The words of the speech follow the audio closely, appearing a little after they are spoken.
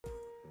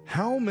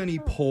How many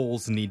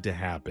polls need to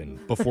happen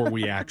before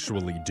we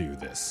actually do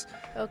this?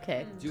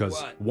 Okay.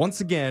 Because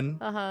once again,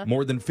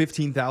 more than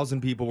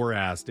 15,000 people were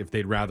asked if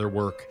they'd rather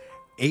work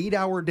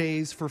 8-hour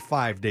days for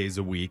 5 days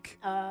a week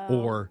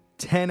or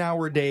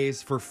 10-hour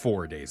days for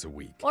 4 days a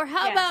week. Or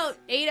how about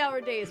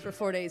 8-hour days for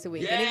 4 days a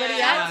week? Yeah, Anybody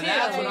that's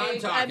else? what I'm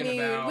talking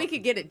about. We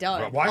could get it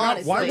done. Why not?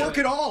 honestly. Why work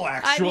at all,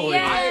 actually?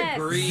 I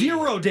agree.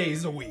 0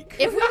 days a week.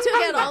 If we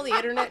took out all the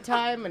internet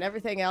time and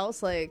everything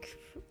else, like,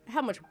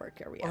 how much work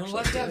are we Or actually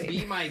let that doing?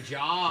 be my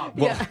job.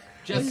 Yeah.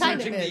 Just It kind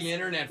of searching is. the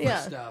internet for Yeah.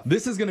 stuff.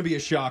 This is going to be a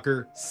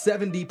shocker.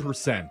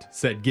 70%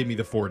 said, give me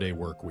the 4-day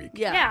work week.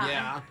 Yeah.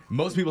 Yeah.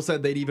 Most people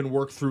said they'd even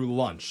work through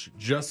lunch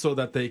just so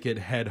that they could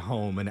head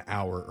home an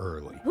hour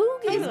early. Who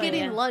is Oh,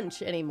 getting yeah.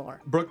 lunch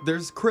anymore? Brooke,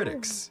 there's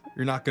critics.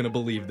 You're not going to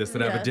believe this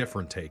that have Yeah. a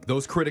different take.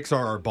 Those critics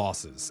are our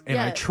bosses, and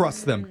I Yeah.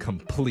 trust them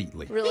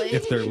completely. Really?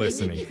 If they're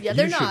listening. Yeah,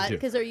 they're You should not too.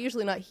 because they're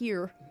usually not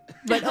here.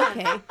 But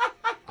okay.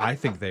 I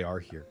think they are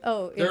here.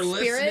 Oh, in They're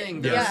spirit?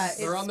 listening. Yes.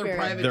 Yeah, They're in on their spirit.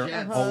 private They're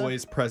jets.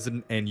 always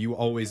present, and you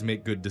always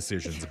make good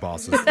decisions,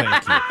 bosses.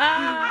 Thank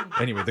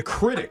you. Anyway, the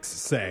critics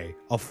say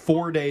a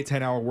 4-day,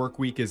 10-hour work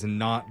week is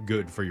not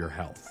good for your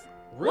health.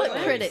 What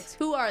Really? critics?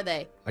 Who are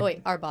they? Oh,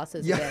 wait, our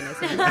bosses Yeah. again.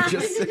 Isn't it? I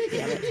just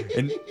Damn it.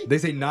 And they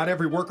say not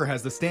every worker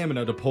has the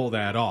stamina to pull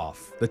that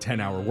off, the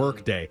 10-hour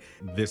work day.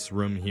 This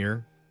room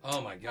here,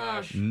 Oh my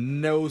gosh.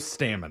 no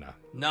stamina.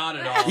 Not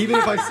at all. Even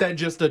if I said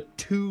just a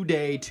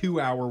 2-day,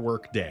 2-hour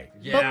work day.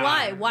 Yeah. But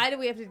why? Why do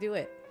we have to do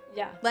it?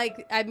 Yeah.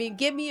 Like, I mean,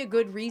 give me a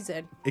good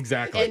reason.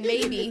 Exactly. And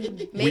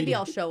maybe We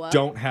I'll show up.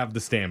 Don't have the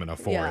stamina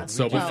for Yeah. it.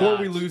 So We do before not.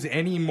 we lose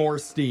any more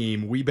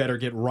steam, we better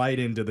get right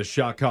into the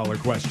shot collar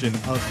question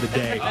of the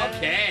day.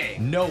 Okay.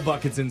 No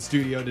buckets in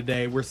studio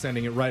today. We're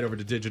sending it right over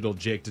to Digital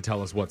Jake to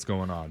tell us what's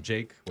going on.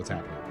 Jake, what's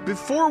happening?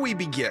 Before we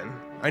begin,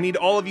 I need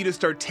all of you to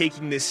start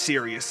taking this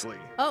seriously.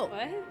 Oh,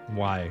 What?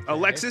 Why?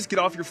 Alexis, get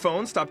off your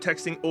phone. Stop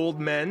texting old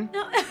men.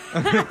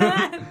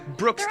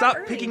 Brooke, stop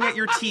early. picking at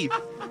your teeth.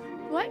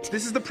 what?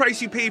 This is the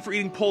price you pay for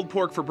eating pulled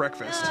pork for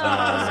breakfast.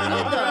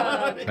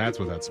 That's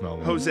what that smell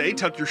was. Jose,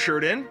 tuck your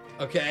shirt in,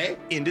 Okay.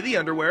 into the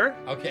underwear.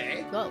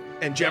 Okay. Go.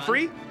 And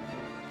Jeffrey,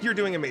 you're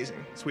doing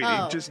amazing, sweetie.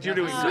 Oh. You're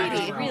doing great.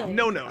 Sweetie, really?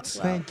 No notes.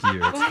 Thank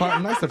you. It's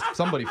nice if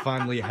somebody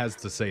finally has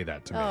to say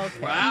that to me. Oh,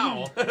 okay.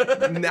 Wow.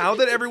 Now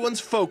that everyone's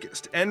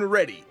focused and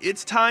ready,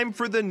 it's time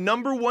for the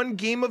 #1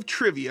 game of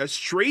trivia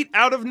straight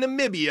out of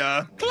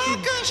Namibia.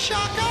 Clocker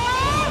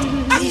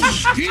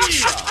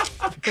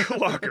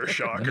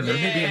shocker. The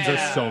Namibians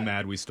are so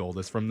mad we stole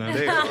this from them.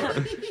 They are.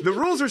 The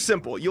rules are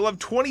simple. You'll have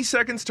 20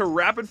 seconds to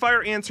rapid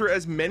fire answer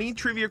as many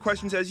trivia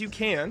questions as you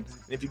can. And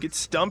if you get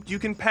stumped, you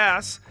can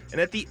pass.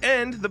 And at the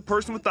end, the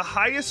person with the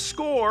highest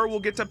score will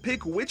get to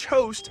pick which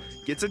host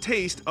gets a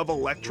taste of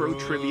electro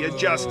trivia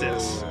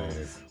justice.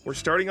 We're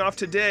starting off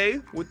today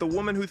with the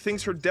woman who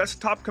thinks her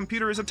desktop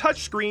computer is a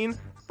touchscreen,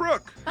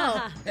 Brooke.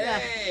 Oh, yeah.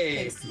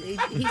 Hey.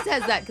 He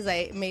says that because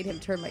I made him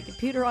turn my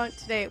computer on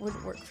today. It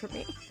wouldn't work for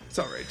me. It's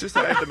all right. Just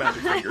I have the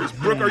magic fingers.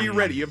 Brooke, are you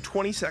ready? You have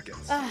 20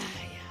 seconds.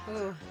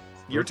 Ooh.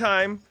 Your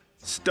time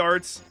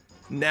starts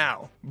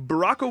now.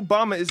 Barack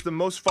Obama is the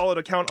most followed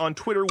account on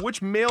Twitter.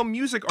 Which male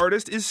music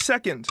artist is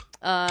second?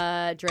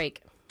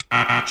 Drake.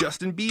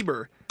 Justin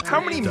Bieber. How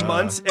many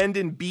months end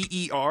in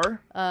BER?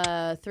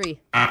 3.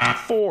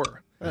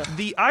 4.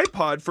 The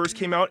iPod first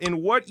came out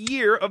in what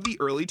year of the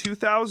early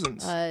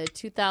 2000s?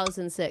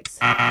 2006.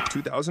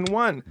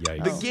 2001.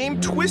 Yikes. The game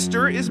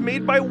Twister is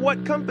made by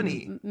what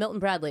company? Milton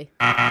Bradley.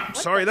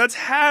 Sorry, that's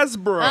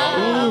Hasbro.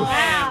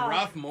 Man,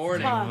 rough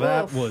morning.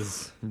 That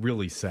was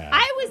really sad.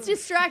 I was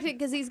distracted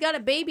because he's got a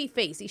baby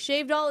face. He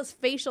shaved all his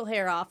facial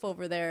hair off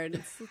over there, and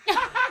it's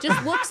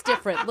just looks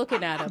different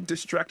looking at him.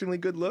 Distractingly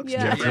good looks.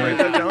 Yeah. Did you write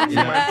that down for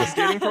my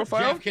skating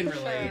profile? Jeff can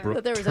relate. Brooke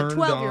But there was a turned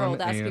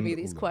 12-year-old on asking me and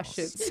these lost.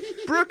 questions.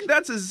 Brooke,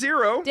 that's a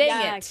 0. Dang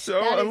Yuck. it. So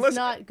That is unless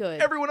not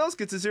good. everyone else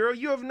gets a 0,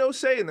 you have no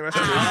say in the rest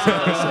of this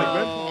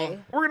segment. Okay.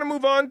 We're gonna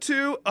move on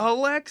to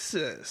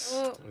Alexis.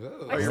 Why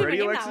Are does you he ready,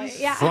 make it that Alexis?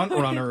 way? Yeah. Front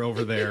runner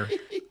over there.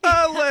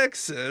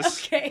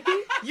 Alexis, Okay.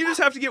 you just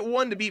have to get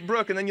 1 to beat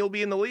Brooke, and then you'll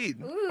be in the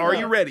lead. Are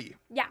you ready?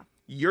 Yeah.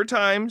 Your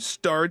time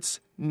starts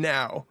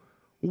now.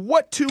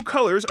 What 2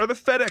 colors are the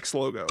FedEx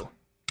logo?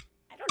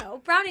 I don't know.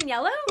 Brown and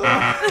yellow?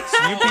 It's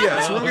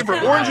UPS. We're looking for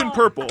orange and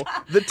purple.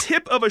 The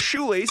tip of a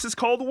shoelace is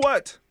called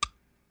what?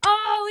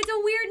 Oh, it's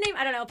a weird name.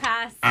 I don't know.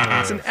 Pass.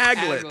 It's an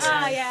aglet.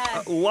 Oh,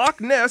 yeah. Loch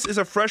Ness is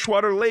a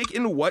freshwater lake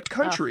in what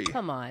country?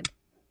 Come on.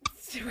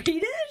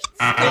 Swedish?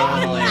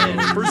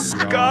 For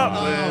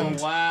Scotland.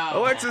 Oh, wow.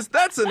 Alexis,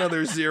 that's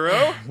another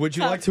 0. Would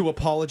you like to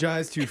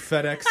apologize to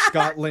FedEx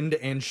Scotland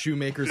and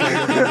shoemakers all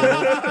over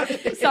the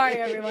world? Sorry,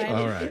 everyone.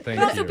 All right, thank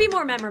But also you. be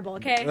more memorable,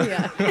 okay?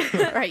 Yeah.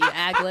 All right, you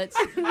aglets.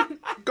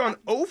 Gone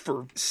 0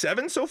 for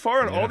 7 so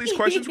far on all these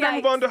questions. We're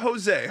going to move on to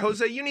Jose.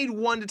 Jose, you need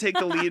 1 to take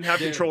the lead and have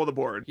control of the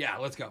board. Yeah,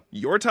 let's go.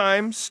 Your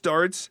time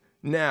starts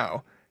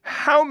now.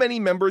 How many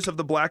members of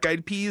the Black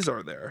Eyed Peas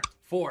are there?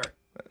 4.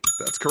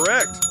 That's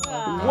correct.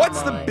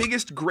 What's the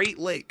biggest Great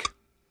Lake?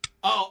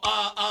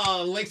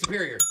 Lake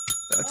Superior.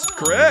 That's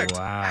correct.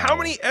 Wow. How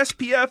many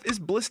SPF is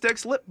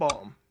Blistex lip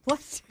balm? What?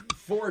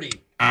 40.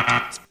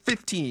 It's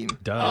 15.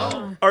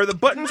 Duh. Are the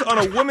buttons on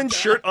a woman's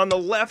shirt on the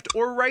left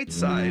or right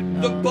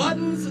side? The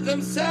buttons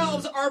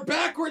themselves are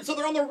backwards, so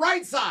they're on the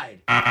right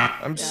side.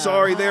 I'm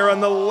sorry, they're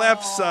on the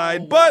left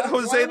side. But,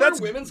 Jose,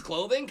 that's... women's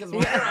clothing? Because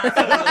wait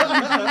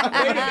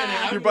a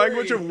minute. You're buying a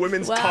bunch of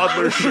women's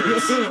toddler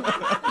shirts.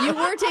 You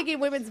were taking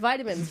women's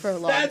vitamins for a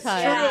long That's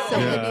time, true. so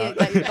maybe it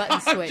got your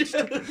buttons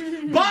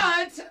switched.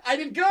 But I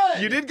did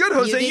good. You did good,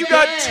 Jose. You You did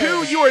got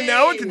good. 2. You are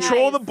now in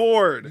control of the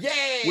board.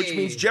 Yay! Which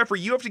means, Jeffrey,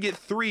 you have to get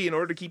 3 in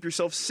order to keep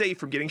yourself safe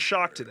from getting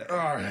shocked today. All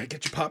right,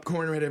 get your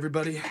popcorn ready,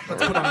 everybody.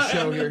 Let's put on a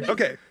show here.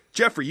 Okay,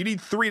 Jeffrey, you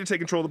need 3 to take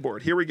control of the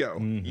board. Here we go.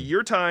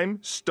 Your time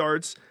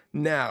starts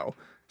now.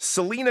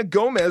 Selena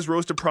Gomez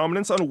rose to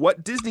prominence on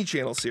what Disney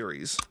Channel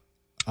series?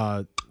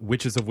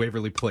 Witches of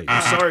Waverly Place.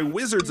 Sorry,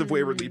 Wizards of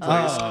Waverly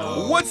Place.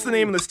 What's the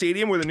name of the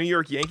stadium where the New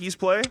York Yankees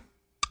play?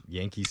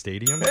 Yankee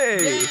Stadium.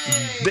 Hey!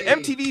 The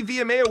MTV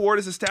VMA Award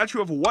is a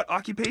statue of what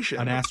occupation?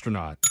 An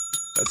astronaut.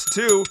 That's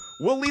 2.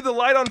 We'll leave the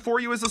light on for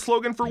you as the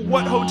slogan for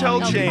what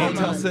hotel chain?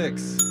 Motel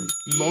 6.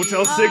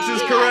 Motel 6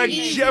 is correct.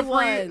 easy Jeffrey,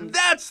 one.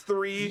 that's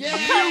 3. Yeah.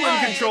 You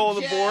in control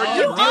of the board. You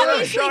You You have 0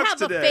 obviously shocks have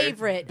today. a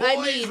favorite. I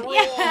Boys mean, rule.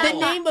 the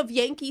name of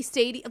Yankee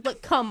Stadium.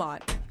 Look, come on.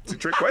 It's a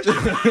trick question.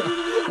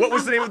 What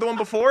was the name of the one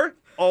before?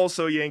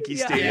 Also Yankee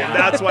Stadium. Yeah.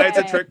 That's why it's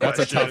a trick That's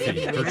a question.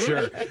 toughie, for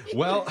sure.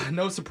 Well,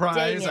 no surprise,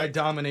 Dang it. I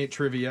dominate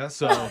trivia,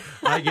 so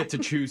I get to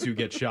choose who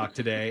gets shocked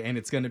today, and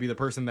it's going to be the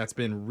person that's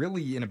been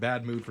really in a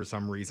bad mood for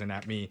some reason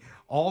at me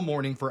all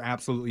morning for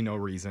absolutely no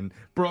reason.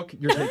 Brooke,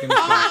 you're taking the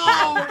spot.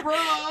 Oh,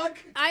 Brooke!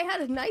 I had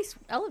a nice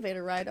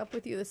elevator ride up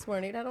with you this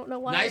morning. I don't know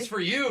why. Nice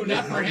for you,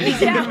 not for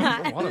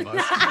him. For one of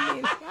us. I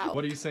mean, wow.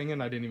 What are you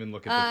singing? I didn't even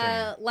look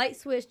at Light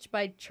Switch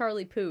by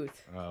Charlie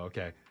Puth. the thing. Oh,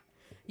 okay.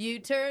 You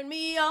turn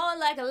me on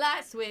like a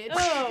light switch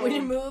Oh. when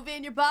you're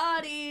moving your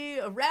body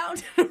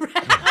around and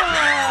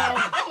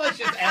around. Let's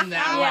just end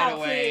that Yeah, right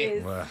away.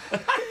 please. Well,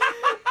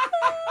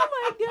 Oh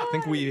my god. I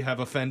think we have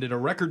offended a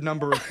record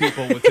number of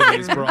people with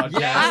today's broadcast.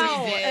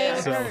 Yeah, we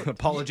did. So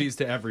apologies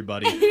to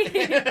everybody.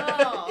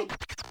 Oh.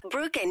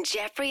 Brooke and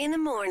Jeffrey in the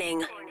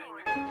morning.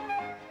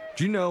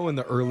 Do you know in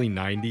the early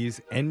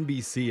 90s,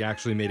 NBC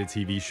actually made a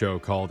TV show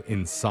called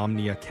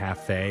Insomnia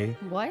Cafe?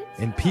 What?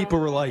 And people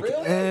were like,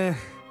 Really? eh.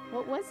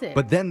 What was it?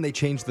 But then they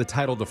changed the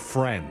title to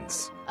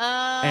Friends.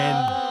 Oh.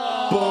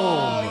 And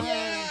boom,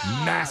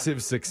 yeah.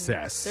 massive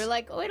success. They're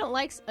like, oh, I don't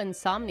like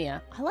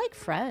insomnia. I like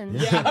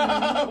Friends.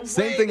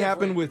 Same thing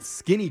happened with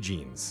skinny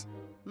jeans.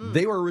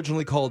 They were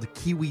originally called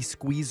Kiwi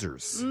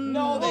Squeezers.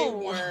 No, they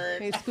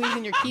weren't. You're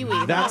squeezing your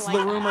kiwi. That's I the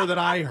don't like rumor that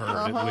I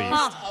heard, at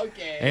least.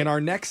 Okay. And our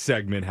next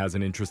segment has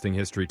an interesting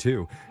history,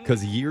 too.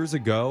 Because years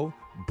ago,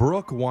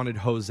 Brooke wanted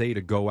Jose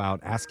to go out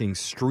asking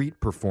street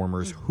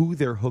performers who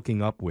they're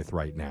hooking up with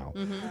right now.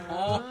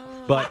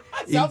 But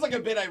Sounds like a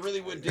bit I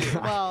really would do.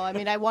 that. Well, I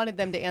mean, I wanted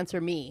them to answer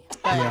me.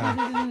 But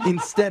yeah.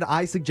 Instead,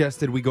 I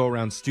suggested we go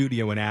around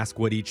studio and ask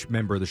what each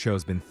member of the show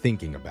has been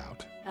thinking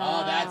about.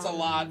 Oh, that's a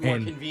lot more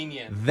And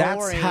convenient. That's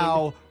Boring.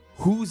 how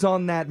Who's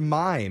on That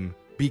Mime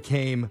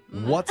became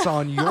What's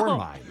on Your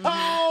Mind.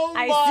 Oh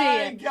I my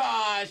see it.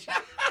 gosh.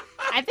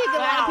 I think a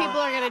lot of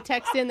people are going to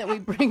text in that we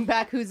bring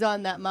back Who's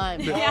on That Mime.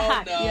 Yeah.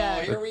 Oh no,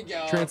 Yeah. here we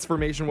go.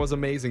 Transformation was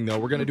amazing, though.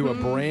 We're going to do a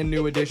brand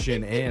new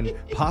edition and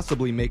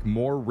possibly make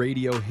more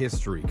radio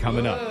history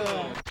coming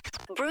up.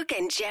 Brooke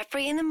and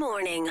Jeffrey in the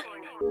morning.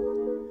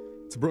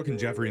 It's Brooke and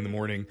Jeffrey in the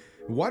morning.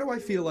 Why do I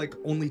feel like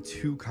only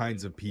 2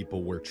 kinds of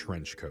people wear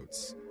trench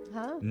coats?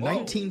 Huh?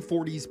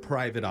 1940s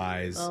private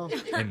eyes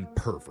and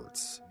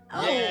perverts.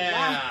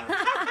 Yeah.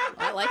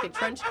 I like a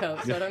trench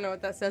coat, so I don't know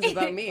what that says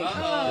about me.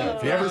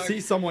 If you ever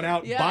see someone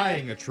out Yeah.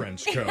 buying a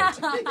trench coat,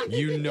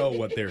 you know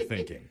what they're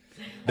thinking.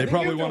 They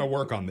probably want to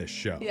work on this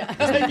show. Yeah.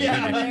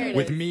 Yeah. There it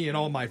With is. me and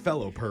all my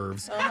fellow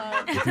pervs.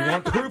 If you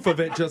want proof of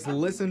it, just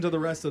listen to the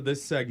rest of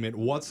this segment,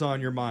 What's on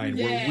Your Mind,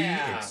 where we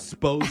Yeah.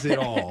 expose it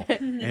all.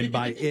 And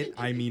by it,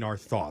 I mean our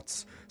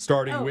thoughts.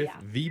 Starting with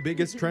the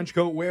biggest trench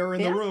coat wearer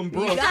in the room,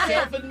 Brooke.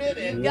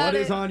 Self-admitted. got What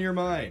is it. on your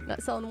mind?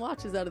 Not selling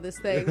watches out of this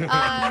thing.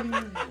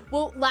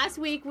 Well, last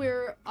week we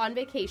were on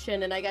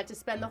vacation, and I got to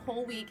spend the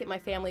whole week at my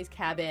family's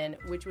cabin,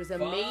 which was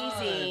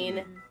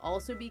amazing.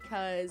 Also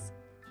because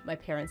my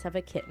parents have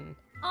a kitten.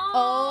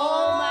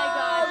 Oh my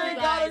gosh, we you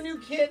got guys. a new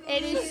kitten.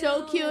 It is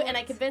so cute, and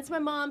I convinced my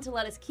mom to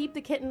let us keep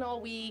the kitten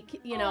all week,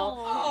 you know.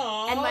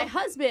 Aw. And my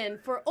husband,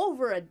 for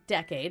over a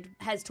decade,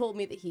 has told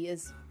me that he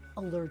is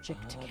allergic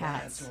to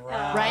cats.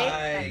 That's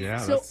right? Yeah,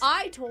 So that's-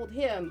 I told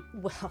him,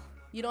 well,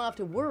 you don't have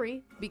to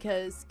worry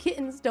because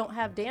kittens don't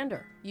have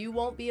dander. You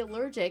won't be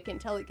allergic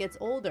until it gets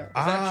older.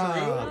 that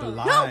true? The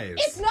No, lies.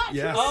 it's not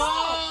Yes. true.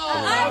 Oh,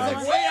 I was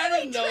like, wait, I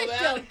didn't know tricked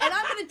that. him, and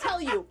I'm going to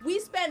tell you, we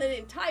spent an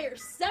entire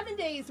 7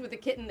 days with the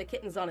kitten. The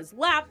kitten's on his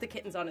lap, the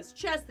kitten's on his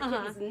chest, the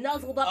kitten's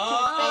nuzzled up to his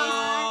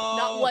face.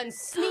 Not one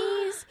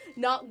sneeze,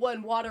 not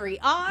one watery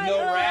eye. No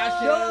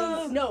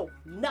rashes? No,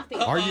 nothing.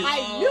 Are you-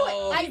 I knew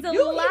it. I He's knew a he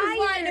was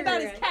liar. lying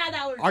about his cat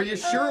allergy. Are you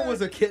sure it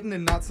was a kitten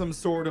and not some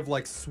sort of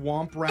like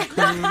swamp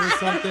raccoon or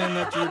something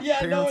that your Yeah,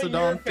 parents knowing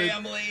your adopted?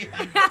 family.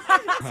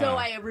 So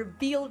I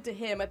revealed to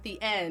him at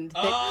the end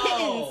that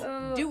Oh.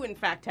 kittens do in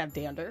fact have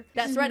dander.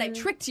 That's right, I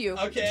tricked you.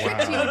 Okay.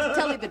 Tricked you into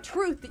telling the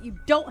truth that you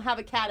don't have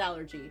a cat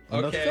allergy.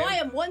 Okay. So I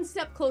am one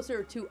step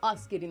closer to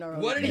us getting our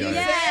own. What did he kitten.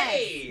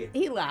 say?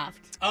 He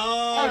laughed.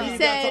 Oh, He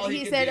that's all said,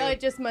 could "Oh, do. it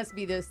just must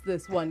be this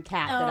one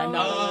cat that I'm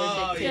not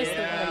Oh, allergic to."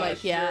 yeah, And I'm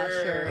like, yeah,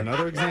 sure.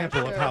 Another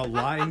example of how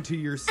lying to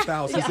your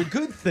spouse is a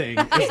good thing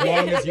as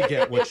long as you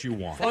get what you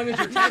want. As long as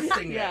you're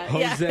testing it. Yeah.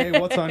 Jose,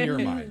 what's on your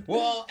mind?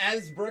 Well,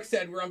 as Brooke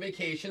said, we're on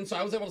vacation, so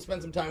I was able to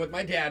spend some time with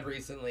my dad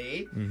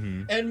recently.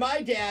 And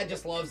my dad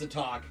just loves to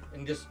talk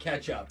and just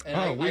catch up. And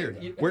Oh,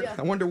 weird. Where, Yeah.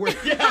 I wonder where.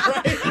 Yeah,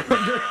 right.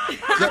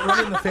 Is that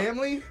running in the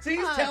family? So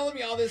he's telling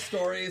me all these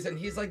stories, and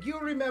he's like, "You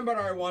remember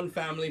our one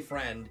family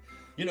friend?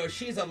 You know,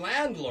 she's a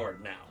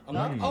landlord now." I'm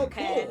like, "Oh,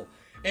 cool."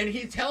 And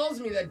he tells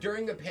me that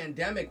during the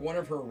pandemic, one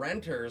of her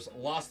renters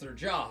lost their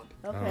job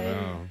Okay.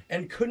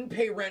 and couldn't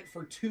pay rent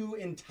for 2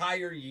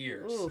 entire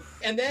years.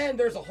 Oof. And then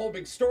there's a whole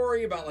big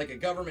story about like a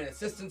government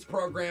assistance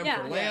program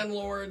Yeah. for Yeah.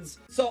 landlords.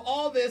 So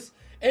all this,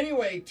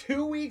 anyway,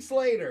 2 weeks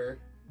later,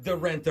 the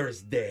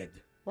renter's dead.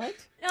 What?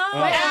 Oh,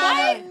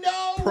 Out of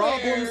nowhere.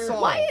 Problem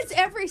solved. Why is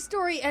every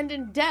story end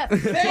in death?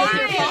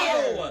 Thank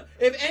you.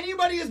 If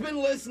anybody has been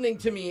listening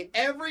to me,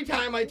 every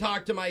time I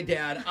talk to my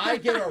dad, I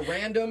get a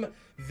random,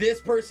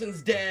 this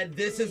person's dead,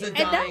 this is a And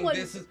that dying, one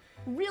this is...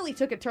 really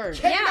took a turn.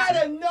 Came Yeah.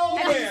 out of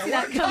nowhere. I didn't see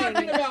that We're coming.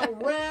 talking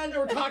about rent,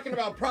 we're talking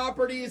about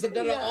properties, and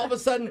then all of a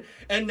sudden,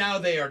 and now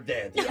they are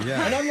dead.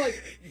 Yeah. And I'm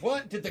like,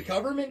 what? Did the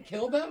government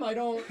kill them? I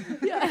don't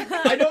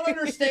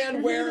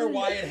understand where or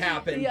why it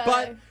happened. Yeah.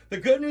 But the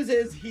good news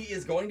is he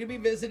is going to be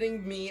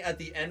visiting me at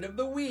the end of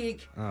the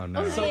week. Oh,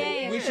 no. So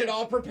we should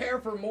all prepare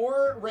for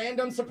more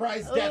random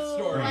surprise death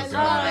stories. I from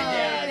love my it.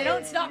 dad. They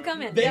don't stop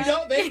coming. They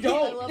don't. They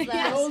don't. love He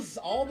that. knows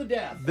all the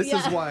death. This is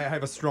Yeah. why I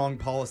have a strong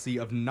policy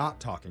of not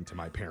talking to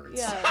my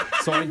parents. Yeah.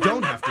 So I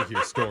don't have to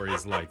hear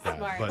stories like that.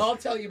 Smart. But, I'll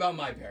tell you about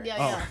my parents.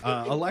 Yeah,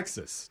 yeah.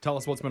 Alexis, tell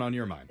us what's been on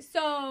your mind.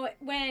 So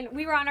when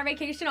we were on our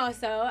vacation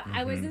also,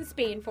 I was in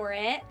Spain for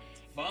it.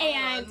 Fun.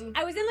 And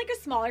I was in like a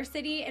smaller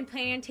city and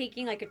planning on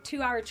taking like a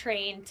 2-hour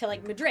train to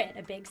like Madrid,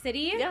 a big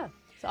city. Yeah,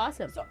 it's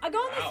awesome. So I go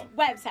on this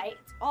website,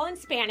 it's all in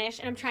Spanish,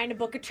 and I'm trying to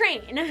book a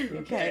train.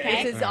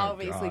 Okay. This is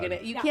obviously God.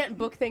 you can't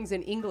book things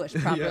in English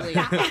properly.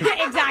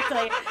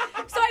 Exactly.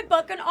 So I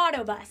book an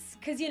auto bus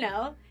because,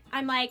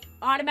 I'm like,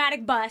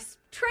 automatic bus,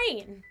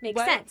 train. Makes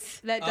What?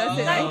 sense. That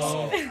doesn't.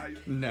 Oh.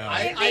 No.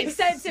 It makes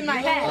sense in my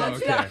head. Oh,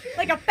 okay.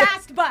 Like a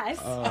fast bus.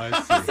 Oh, I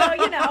see. So, Are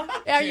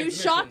you Transmission.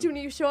 shocked when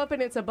you show up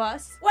and it's a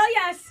bus? Well,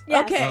 yes.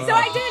 Okay. So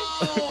I did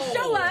Oh.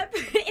 show up.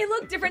 It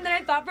looked different than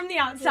I thought from the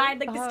outside,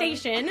 like the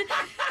station.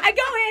 I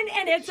go in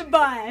and it's a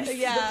bus.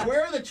 Yeah.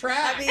 Where are the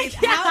tracks? I mean,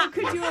 how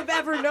could you have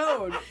ever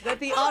known that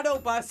the auto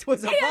bus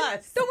was a And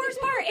bus? the worst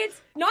part,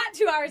 it's not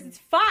 2 hours, it's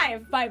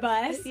 5 by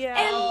bus. Yeah.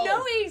 And Oh.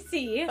 no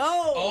AC.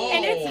 Oh.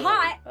 And it's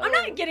hot. I'm Oh.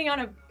 not getting on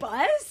a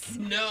bus.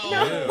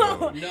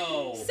 No.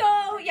 No.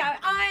 So, yeah,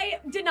 I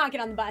did not get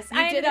on the bus.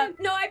 I ended didn't? up,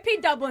 no, I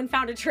paid double and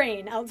found a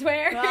train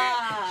elsewhere.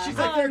 Ah. She's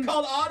like, they're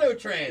called auto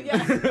trains.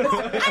 If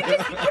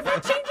we're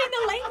changing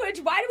the language,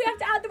 why do we have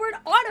to add the word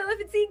auto if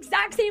it's the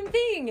exact same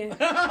thing?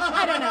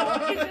 I don't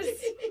know.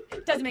 It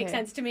just doesn't make Okay.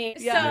 sense to me.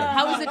 Yeah. So,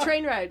 How was the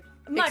train ride?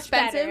 much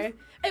Expensive? better.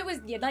 It was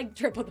like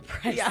triple the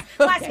price. Yeah.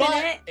 Last Okay.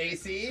 minute. But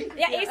AC?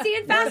 Yeah, AC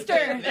and faster.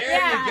 There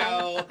yeah.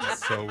 you go.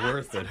 So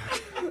worth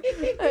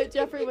it.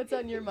 Jeffrey, what's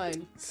on your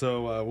mind?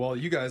 So while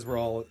you guys were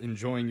all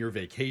enjoying your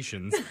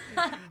vacations,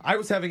 I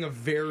was having a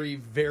very,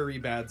 very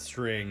bad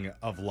string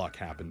of luck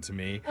happen to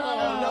me. Oh,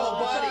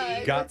 no,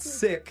 buddy. Got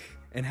sick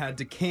and had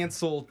to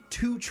cancel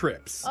 2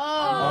 trips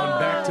on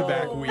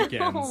back-to-back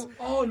weekends.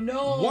 Oh,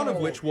 no. One of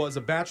which was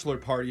a bachelor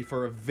party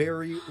for a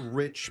very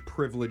rich,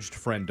 privileged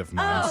friend of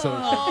mine.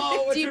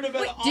 Oh, it Do you, should have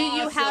been do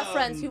you have awesome.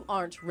 friends who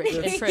aren't rich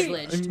and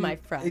privileged, my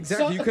friend?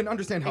 Exactly. You can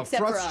understand how Except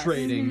for us.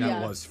 frustrating that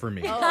Yeah. was for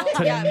me Oh,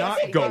 to yeah, not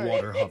makes me go hurt.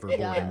 water hoverboarding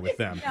Yeah. with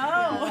them.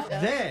 Oh.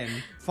 Then,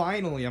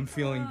 finally, I'm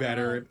feeling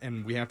better,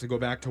 and we have to go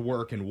back to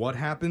work. And what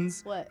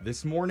happens? What?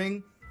 This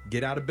morning,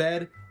 get out of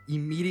bed,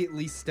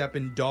 immediately step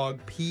in dog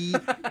pee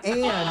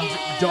and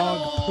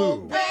dog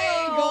poo.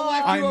 Bagel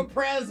left you a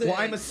present. Well,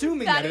 I'm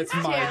assuming That that is it's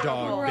my terrible.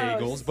 dog Gross.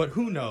 bagels, but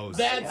who knows?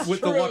 That's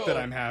With the luck true.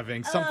 that I'm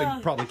having, something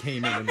probably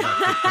came in and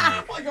left it for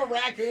me. Like a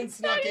raccoon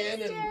snuck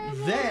in and...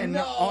 Then,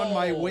 No. on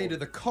my way to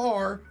the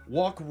car,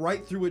 walk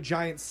right through a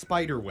giant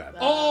spider web.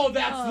 Oh,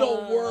 that's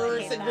the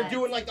worst. hate And you're that.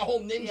 doing like the whole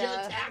ninja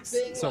Yeah. attack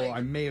thing. So like...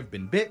 I may have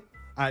been bit.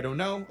 I don't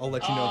know. I'll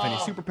let you know if any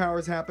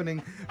superpowers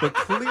happening. But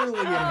clearly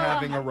I'm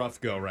having a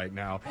rough go right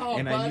now.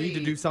 And I need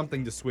to do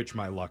something to switch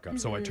my luck up.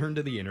 So I turned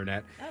to the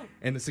internet.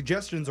 And the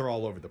suggestions are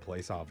all over the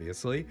place,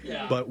 obviously.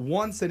 Yeah. But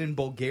one said in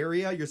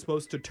Bulgaria, you're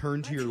supposed to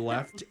turn to your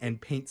left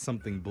and paint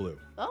something blue.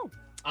 Oh.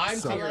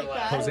 I'm to your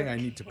left. Jose, I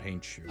need to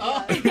paint you.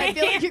 I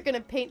feel like you're going to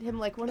paint him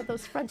like one of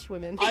those French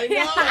women. I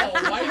know.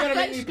 Why are you going to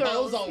make me French pose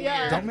girls, all yeah.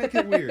 weird? Don't make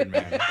it weird,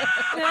 man.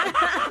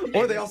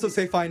 Or they also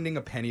say finding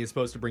a penny is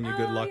supposed to bring you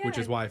good luck, which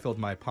is why I filled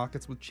my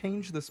pockets with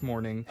change this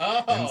morning.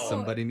 And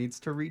somebody needs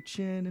to reach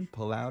in and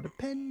pull out a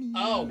penny.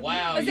 Oh,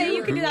 wow. Jose,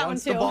 you can do that one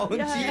wants to too.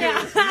 volunteer?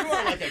 You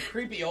are like a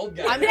creepy old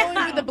guy. I'm going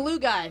with the blue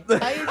guy.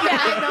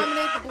 I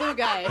nominate the blue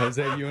guy.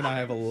 Jose, you and I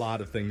have a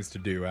lot of things to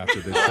do after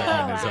this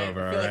segment is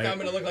over, I all feel like right? I'm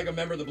going to look like a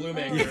member of the Blue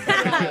Man Group. You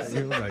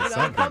look like An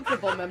something.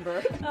 uncomfortable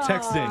member.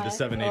 Text in to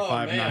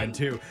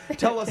 78592.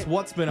 Tell us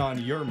what's been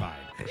on your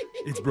mind.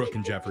 It's Brooke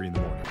and Jeffrey in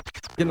the morning.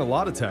 Getting a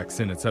lot of texts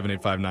in at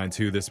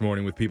 78592 this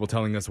morning with people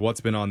telling us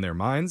what's been on their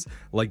minds.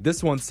 Like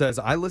this one says,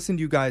 I listen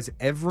to you guys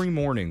every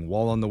morning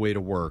while on the way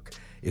to work.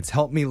 It's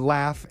helped me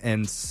laugh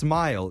and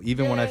smile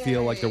even when I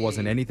feel like there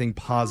wasn't anything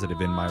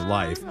positive in my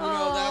life. You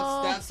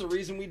know, that's the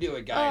reason we do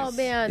it, guys. Oh,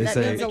 man, It's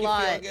that a- means a Make you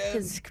lot. feel good?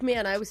 Because,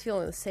 man, I was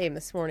feeling the same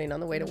this morning on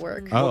the way to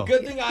work. Oh.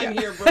 Good thing I'm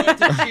here, bro,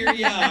 to cheer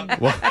you up.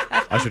 Well,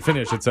 I should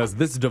finish. It says,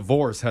 this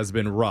divorce has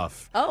been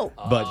rough. Oh,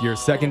 But your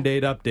second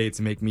date updates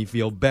make me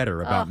feel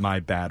better about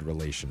my bad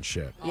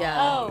relationship.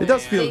 yeah. It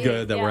does feel See?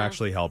 good that we're Yeah.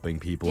 actually helping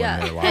people in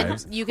Yeah, their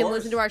lives. and you can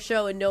listen to our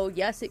show and know,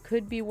 yes, it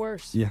could be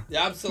worse. Yeah.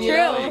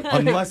 Absolutely.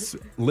 Unless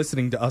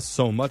listening to us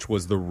so much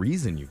was the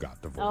reason you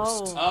got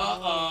divorced.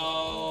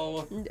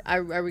 Uh-oh.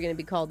 Are we going to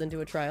be called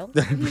into a trial?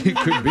 It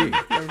could be.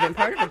 Never been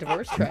part of a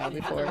divorce trial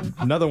before.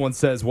 Another one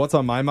says, what's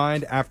on my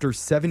mind? After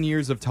 7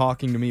 years of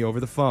talking to me over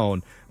the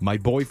phone, my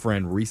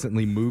boyfriend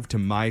recently moved to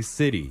my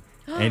city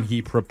and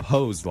he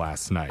proposed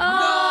last night.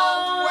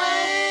 No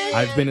way!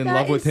 I've been in That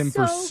love with is him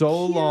for so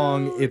so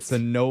long, cute. it's a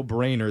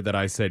no-brainer that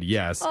I said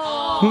yes.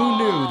 Who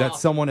knew that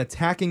someone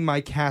attacking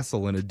my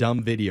castle in a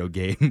dumb video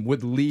game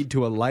would lead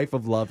to a life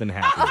of love and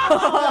happiness?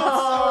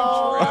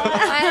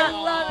 I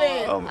love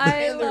it. I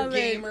And they're love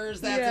it.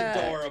 gamers. That's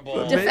Yeah.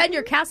 adorable. Defend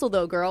your castle,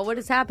 though, girl. What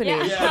is happening?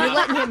 Yeah. You're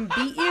letting him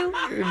beat you?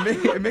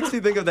 It makes me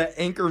think of that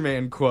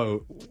Anchorman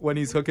quote when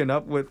he's hooking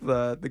up with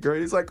the girl.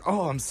 He's like,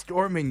 "Oh, I'm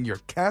storming your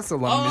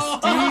castle on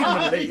Miss Tea,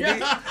 my lady."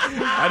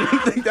 I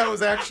didn't think that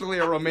was actually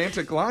a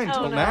romantic line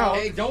till now.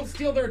 Hey, don't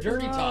steal their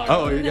dirty talk.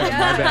 Oh, yeah,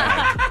 my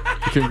bad.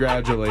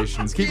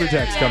 Congratulations. Keep your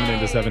text coming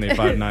into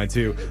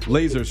 78592.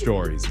 Laser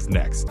Stories is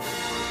next.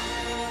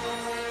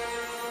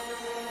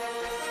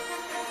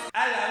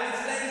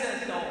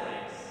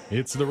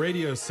 It's the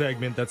radio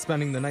segment that's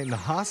spending the night in the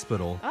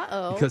hospital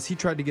Uh-oh. because he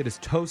tried to get his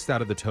toast out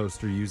of the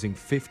toaster using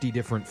 50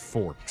 different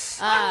forks.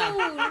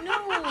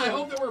 I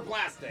hope they were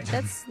plastic.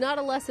 That's not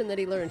a lesson that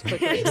he learned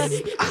quickly.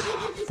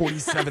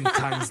 47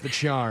 times the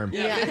charm.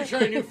 Yeah, maybe try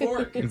a new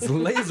fork. It's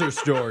Laser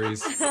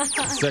Stories, a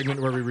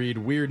segment where we read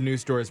weird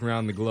news stories from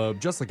around the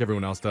globe, just like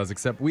everyone else does,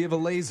 except we have a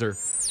laser,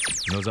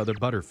 and those other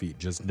butterfeet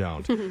just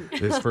don't.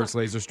 This first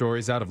laser story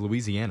is out of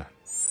Louisiana.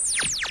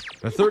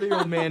 A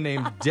 30-year-old man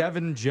named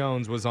Devin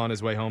Jones was on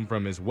his way home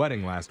from his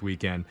wedding last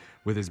weekend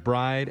with his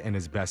bride and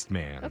his best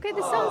man. Okay,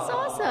 this sounds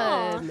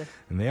awesome.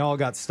 And they all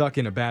got stuck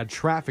in a bad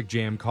traffic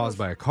jam caused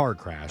by a car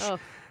crash. Oh.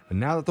 And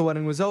now that the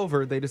wedding was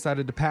over, they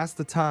decided to pass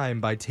the time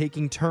by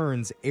taking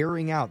turns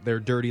airing out their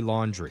dirty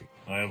laundry.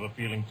 I have a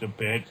feeling some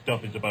bad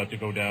stuff is about to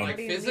go down. Like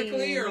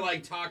physically or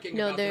like talking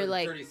No, about they're their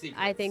like, dirty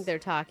secrets? I think they're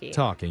talking.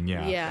 Talking,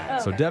 yeah. Yeah.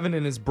 So Devin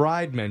and his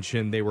bride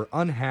mentioned they were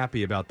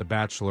unhappy about the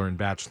bachelor and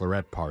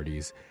bachelorette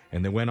parties.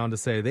 And they went on to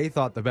say they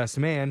thought the best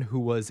man, who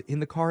was in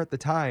the car at the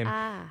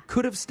time,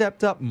 could have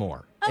stepped up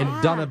more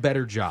and done a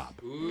better job.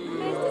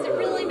 Does it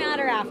really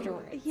matter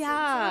afterwards?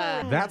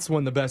 Yeah. That's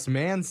when the best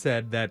man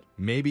said that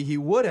maybe he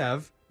would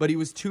have, but he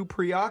was too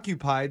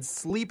preoccupied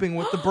sleeping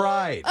with the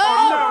bride.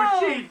 Oh,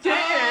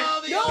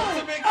 the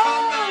ultimate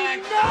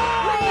comeback!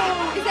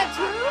 Wait, is that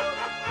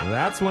true?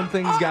 That's when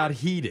things got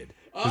heated.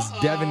 As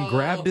Devin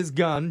grabbed his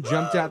gun,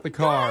 jumped out the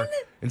car,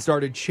 and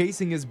started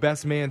chasing his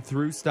best man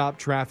through stopped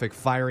traffic,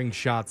 firing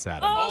shots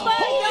at him. Oh my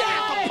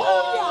God!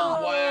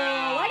 Oh,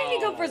 wow. Why didn't he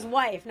go for his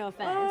wife? No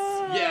offense.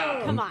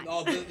 Yeah. Come on.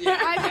 Oh, yeah,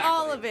 exactly.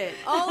 All of it.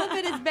 All of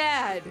it is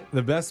bad.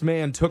 The best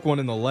man took one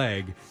in the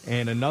leg,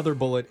 and another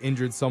bullet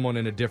injured someone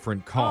in a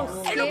different car.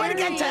 Ain't nobody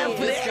got time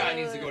for This guy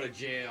needs to go to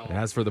jail.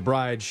 As for the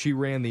bride, she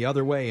ran the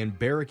other way and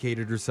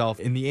barricaded herself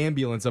in the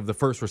ambulance of the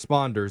first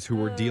responders who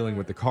were dealing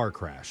with the car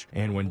crash.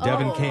 And when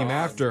Devin came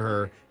after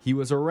her, he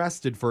was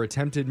arrested for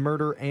attempted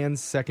murder and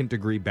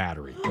second-degree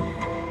battery.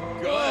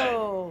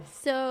 Good.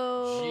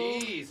 So,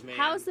 Jeez, man.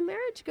 how's the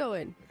marriage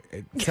going?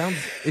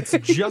 It's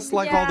just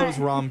like all those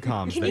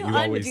rom-coms Can that you you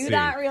always undo see.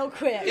 that real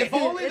quick? If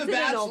only the It's an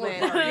bachelor annulment.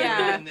 party would Yeah.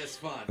 have been this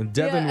fun.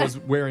 Devin Yeah. was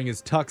wearing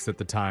his tux at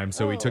the time,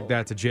 so he took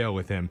that to jail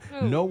with him.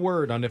 No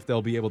word on if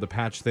they'll be able to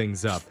patch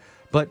things up.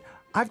 But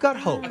I've got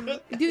hope.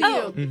 Do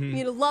you?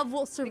 You know, love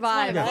will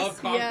survive.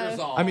 Love conquers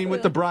all. I mean,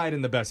 with the bride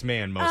and the best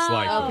man, most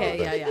likely.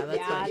 Okay, yeah,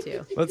 that's fine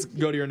too. Let's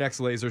go to your next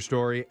laser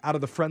story, Out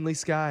of the Friendly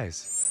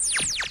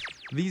Skies.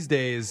 These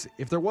days,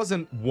 if there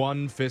wasn't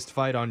one fist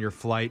fight on your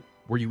flight,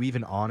 were you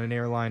even on an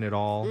airline at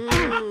all?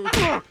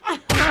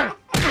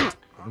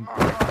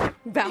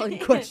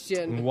 Valid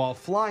question. While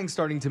flying's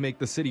starting to make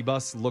the city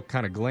bus look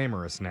kind of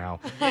glamorous now,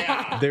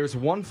 Yeah. there's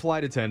one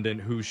flight attendant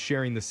who's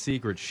sharing the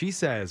secret she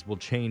says will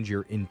change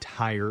your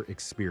entire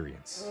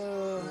experience.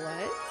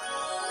 What?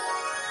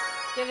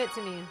 Give it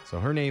to me. So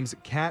her name's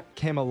Kat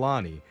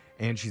Kamalani,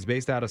 and she's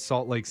based out of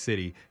Salt Lake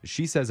City.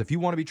 She says if you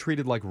want to be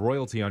treated like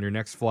royalty on your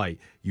next flight,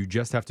 you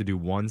just have to do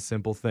one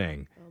simple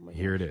thing.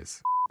 Here it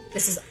is.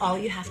 This is all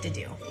you have to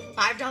do.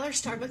 $5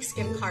 Starbucks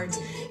gift cards.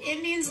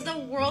 It means the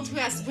world to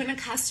us when a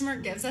customer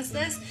gives us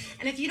this.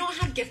 And if you don't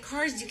have gift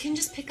cards, you can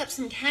just pick up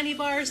some candy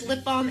bars,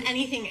 lip balm,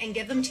 anything, and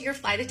give them to your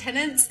flight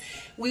attendants.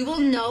 We will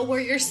know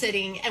where you're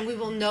sitting, and we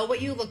will know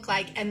what you look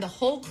like, and the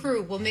whole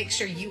crew will make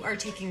sure you are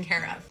taken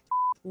care of.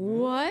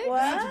 What?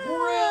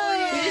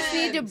 Brilliant. We just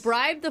need to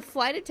bribe the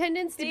flight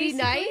attendants to be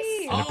nice?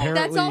 And apparently,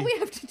 That's all we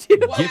have to do.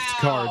 gift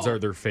cards are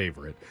their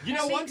favorite. You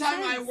know, one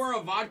time I wore a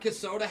vodka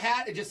soda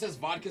hat. It just says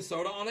vodka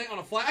soda on it on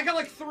a flight. I got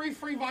like 3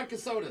 free vodka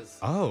sodas.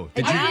 Oh,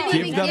 did And you you didn't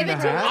give even them give the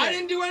it to hat? I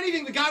didn't do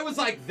anything. The guy was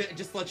like,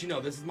 just to let you know,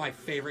 this is my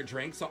favorite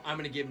drink, so I'm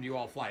going to give them to you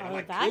all flight. I'm Oh,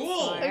 like, that's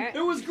cool. smart.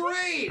 It was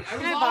great. It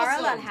was Can I borrow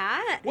awesome. that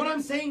hat? What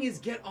I'm saying is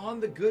get on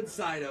the good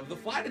side of the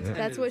flight attendant.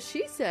 That's what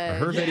she said.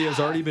 Her video's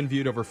Yeah. already been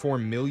viewed over 4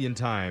 million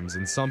times,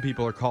 and some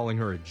people are calling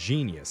her a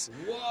genius.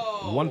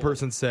 Whoa. One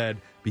person said,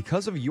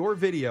 because of your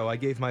video, I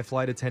gave my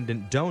flight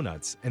attendant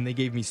donuts, and they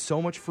gave me so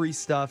much free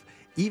stuff,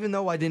 even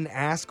though I didn't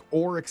ask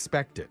or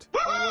expect it.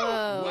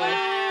 Whoa.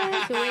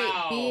 Wow. So wait,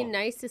 being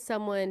nice to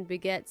someone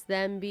begets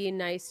them being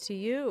nice to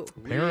you.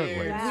 Apparently.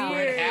 Weird. Wow.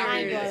 Spread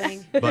happiness.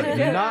 Mind-blowing.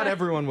 But not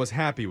everyone was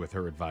happy with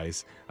her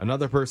advice.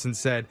 Another person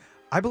said,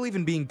 I believe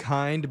in being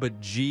kind, but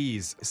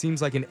geez,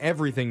 seems like in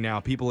everything now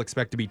people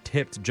expect to be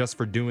tipped just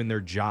for doing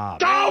their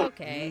job.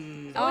 Okay.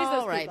 Always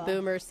those All right, people.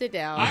 boomer, sit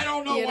down. I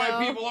don't know You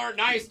why people aren't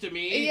nice to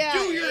me. Yeah, Do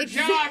your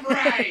exactly. job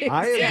right.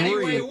 I agree.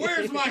 Anyway,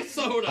 where's my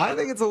soda? I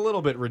think it's a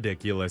little bit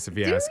ridiculous if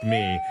you ask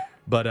me.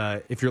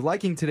 But if you're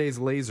liking today's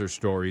laser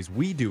stories,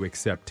 we do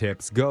accept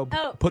tips. Go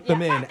put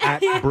them in at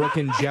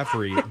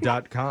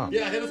brookandjeffrey.com.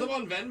 Yeah, hit us up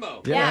on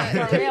Venmo.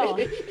 Yeah, for real.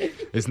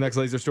 This next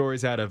laser story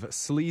is out of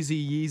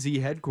Sleazy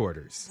Yeezy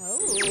headquarters.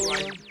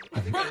 I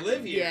think I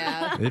live here.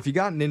 Yeah. If you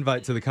got an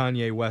invite to the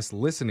Kanye West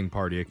listening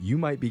party, you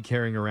might be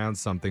carrying around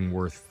something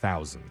worth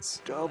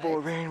thousands.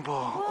 Horrible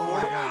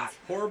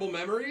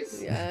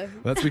memories? Yeah.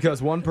 That's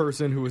because one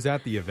person who was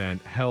at the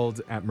event,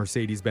 held at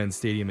Mercedes-Benz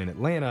Stadium in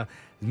Atlanta,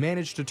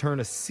 managed to turn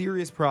a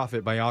serious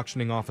profit by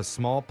auctioning off a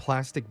small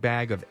plastic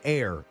bag of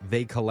air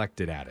they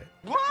collected at it.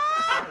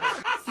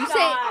 You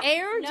say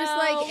air, just No.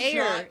 like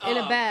air Shut in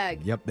a up.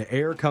 bag. Yep, the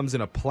air comes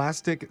in a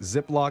plastic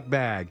Ziploc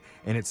bag,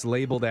 and it's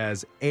labeled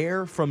as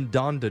Air from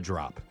Donda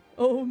Drop.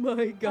 Oh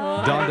my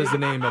God. Donda's the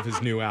name of his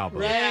new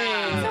album.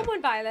 Yeah. Someone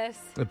buy this.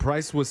 The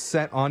price was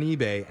set on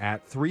eBay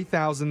at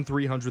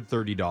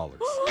 $3,330.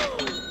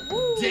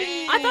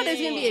 Dang. I thought it was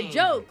going to be a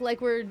joke, like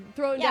we're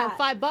throwing down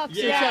Yeah. $5 or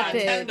Yeah,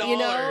 something, you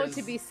know, $10.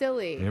 to be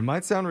silly. It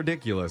might sound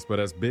ridiculous, but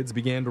as bids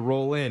began to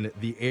roll in,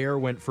 the air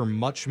went for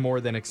much more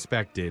than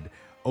expected,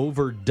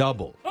 over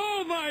double.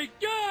 Wow.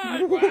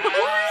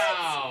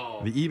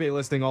 The eBay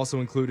listing also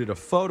included a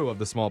photo of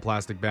the small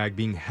plastic bag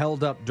being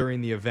held up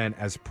during the event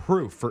as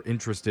proof for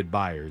interested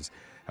buyers.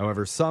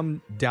 However,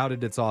 some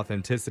doubted its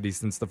authenticity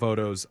since the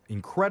photo's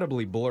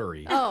incredibly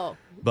blurry. Oh.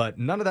 But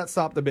none of that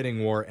stopped the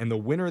bidding war, and the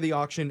winner of the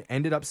auction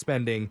ended up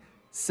spending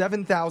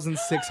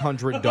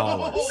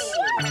 $7,600.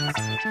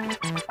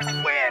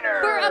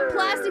 For a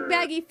plastic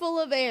baggie full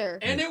of air.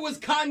 And it was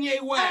Kanye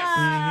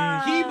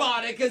West. He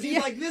bought it because he's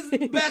like, this is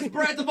the best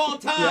breath of all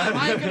time.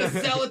 I ain't going to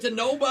sell it to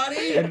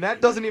nobody. And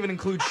that doesn't even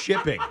include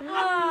shipping.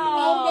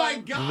 Oh my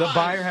God. The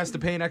buyer has to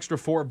pay an extra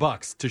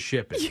 $4 to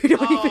ship it. You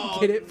don't even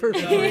get it for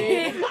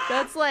free.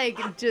 That's like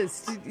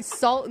just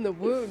salt in the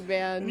wound,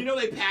 man. You know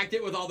they packed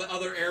it with all the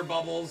other air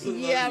bubbles and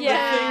Yeah, the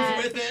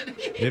yeah. things with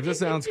it. If this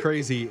sounds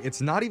crazy,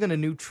 it's not even a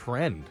new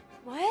trend.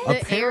 What? The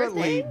air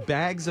Apparently, thing?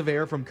 bags of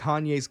air from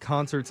Kanye's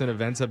concerts and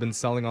events have been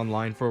selling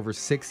online for over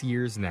 6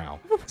 years now.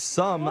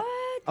 Some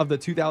of the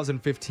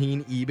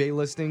 2015 eBay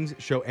listings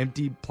show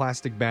empty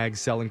plastic bags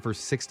selling for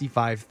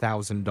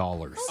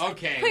 $65,000.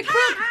 Okay. Quick,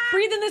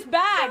 breathe in this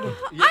bag.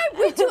 I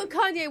went to a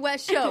Kanye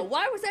West show.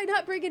 Why was I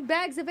not bringing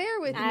bags of air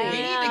with We me? need to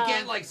Yeah.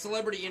 get like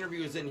celebrity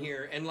interviews in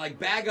here and like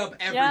bag up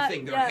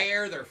everything. Their yeah.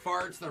 hair, their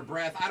farts, their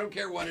breath. I don't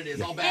care what it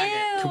is. I'll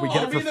bag it. Could we I'll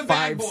get be it for the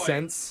bag 5 boy.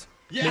 cents?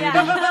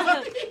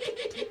 Yeah.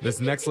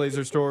 This next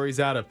laser story is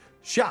out of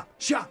Shop.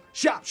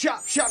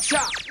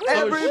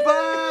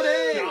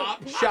 Everybody!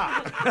 Shop.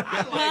 Shop.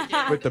 I like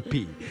it. With the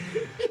P.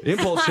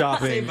 Impulse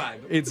shopping, Same vibe.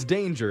 it's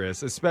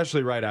dangerous,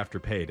 especially right after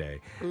payday.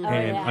 And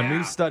a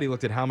new study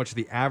looked at how much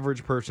the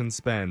average person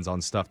spends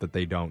on stuff that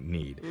they don't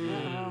need.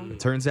 It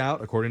turns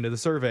out, according to the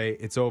survey,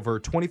 it's over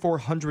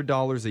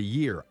 $2,400 a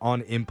year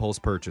on impulse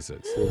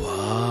purchases.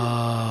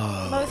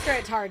 Most are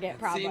at Target,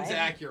 probably. Seems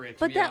accurate.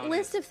 But that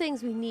list of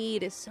things we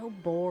need is so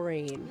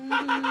boring.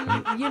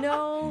 You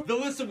know? The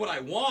list of what I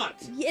want.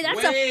 Yeah,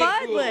 that's Way a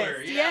fun cooler,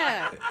 list.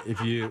 Yeah.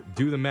 If you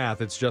do the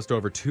math, it's just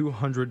over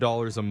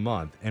 $200 a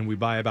month, and we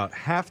buy about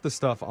half the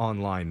stuff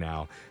online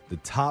now. The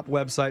top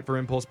website for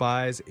impulse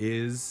buys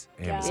is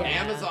Amazon.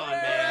 Amazon,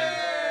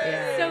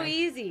 man. So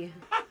easy.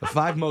 The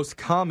 5 most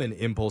common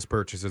impulse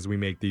purchases we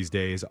make these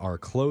days are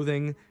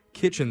clothing,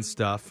 kitchen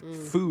stuff,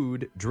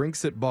 food,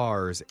 drinks at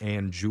bars,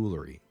 and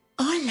jewelry.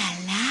 Oh,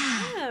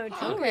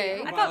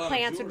 Okay. I thought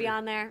plants would be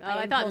on there. Oh, I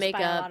thought impulse buy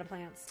makeup. a lot of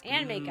plants.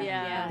 And makeup,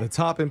 Yeah. The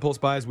top impulse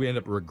buys we end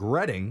up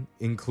regretting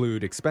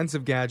include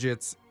expensive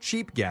gadgets,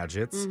 cheap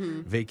gadgets,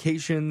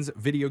 vacations,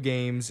 video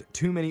games,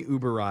 too many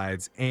Uber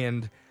rides,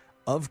 and,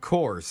 of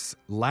course,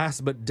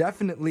 last but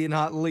definitely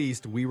not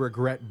least, we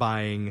regret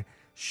buying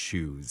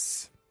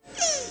shoes.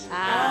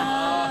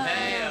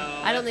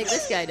 I don't think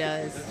this guy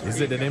does.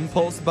 Is it an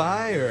impulse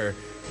buy or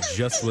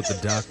just what the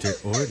doctor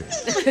ordered?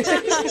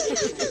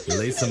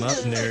 Lace them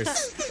up,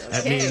 nurse.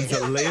 That means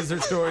that Laser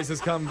Stories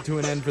has come to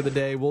an end for the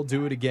day. We'll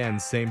do it again,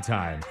 same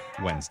time,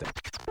 Wednesday.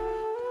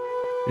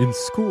 In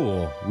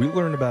school, we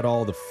learn about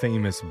all the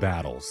famous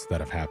battles that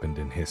have happened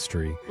in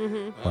history,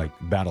 like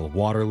Battle of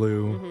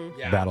Waterloo,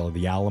 Yeah. Battle of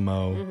the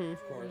Alamo,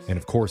 and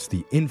of course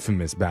the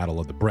infamous Battle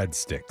of the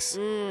Breadsticks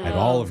at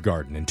Olive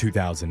Garden in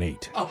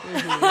 2008.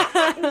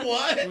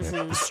 What?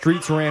 The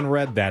streets ran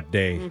red that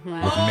day with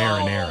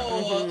marinara.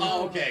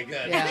 Oh, okay,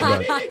 good.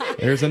 But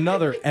there's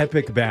another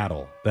epic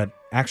battle that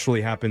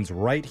actually happens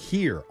right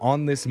here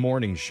on this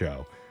morning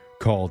show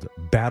called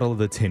Battle of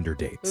the Tinder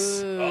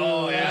Dates.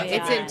 Oh, yeah.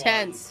 It's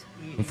intense.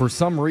 And for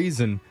some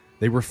reason,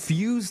 they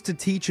refuse to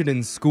teach it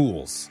in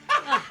schools,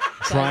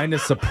 trying to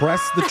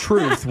suppress the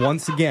truth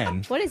once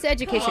again. What is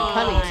education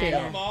coming to?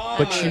 Come on.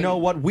 But you know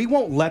what? We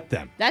won't let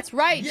them. That's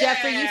right,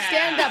 Jeffrey. You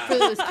stand up for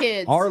those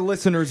kids. Our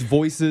listeners'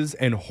 voices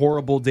and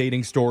horrible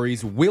dating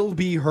stories will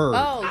be heard.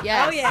 Oh,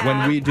 yes. Oh, yeah.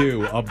 When we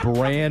do a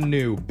brand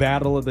new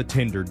Battle of the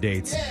Tinder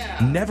Dates.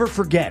 Never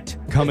forget,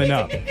 coming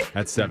up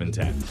at 7:10.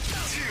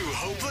 2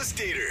 hopeless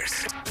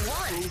daters.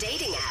 One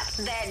dating app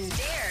that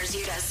dares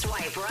you to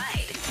swipe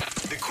right.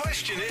 The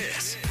question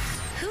is,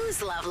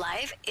 Whose love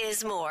life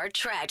is more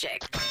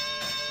tragic?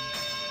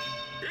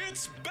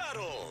 it's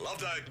Battle of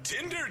the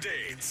Tinder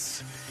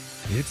Dates.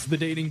 It's the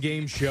dating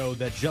game show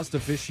that just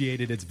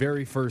officiated its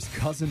very first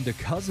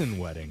cousin-to-cousin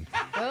wedding.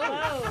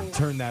 Oh.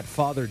 Turned that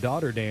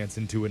father-daughter dance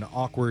into an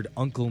awkward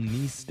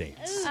uncle-niece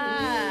dance.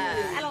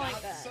 I don't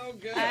like that. So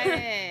good.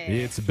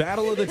 It's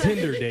Battle of the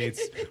Tinder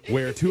Dates,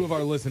 where 2 of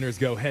our listeners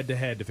go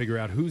head-to-head to figure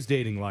out whose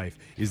dating life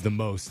is the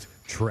most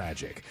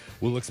tragic.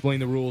 We'll explain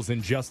the rules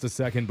in just a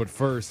second, but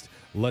first,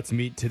 let's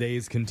meet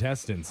today's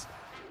contestants.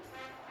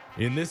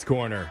 In this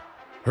corner,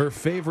 her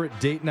favorite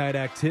date night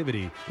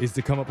activity is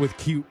to come up with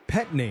cute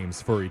pet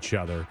names for each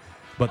other,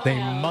 but they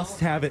must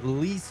have at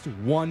least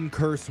one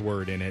curse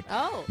word in it.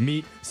 Oh.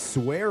 Meet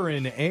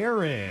Swearin'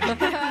 Aaron.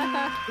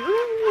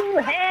 Ooh,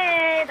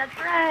 hey, that's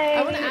right.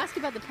 I want to ask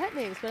about the pet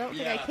names, but I don't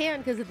think I can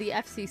because of the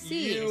FCC.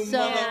 You so,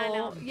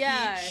 mother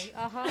yeah.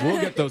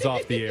 We'll get those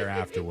off the air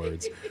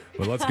afterwards.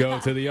 But let's go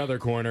to the other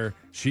corner.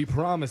 She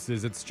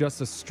promises it's just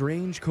a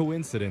strange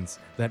coincidence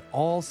that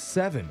all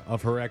 7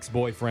 of her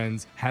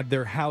ex-boyfriends had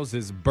their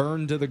houses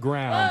burned to the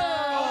ground.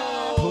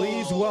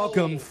 Please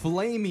welcome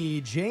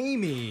Flamey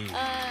Jamie.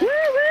 Woo,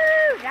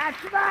 woo,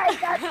 that's right,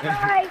 that's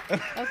right.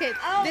 Okay,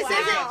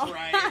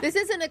 this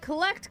isn't a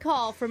collect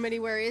call from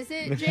anywhere, is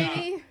it,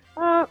 Jamie?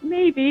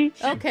 Maybe.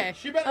 Okay.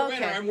 She better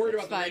win, or Okay. I'm worried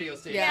about It's the fine. radio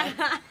station.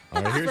 Yeah.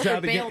 All right, here's For how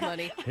her the bail game.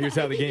 money. Here's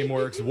how the game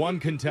works. One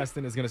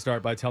contestant is going to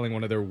start by telling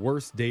one of their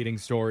worst dating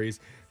stories.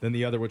 Then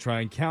the other will try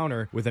and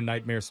counter with a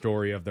nightmare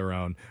story of their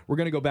own. We're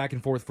going to go back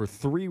and forth for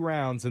 3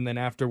 rounds, and then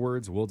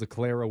afterwards we'll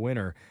declare a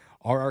winner.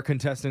 Are our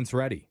contestants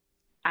ready?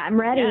 I'm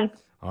ready.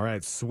 All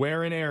right,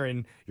 Swearin'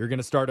 Aaron, you're going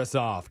to start us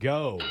off.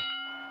 Go.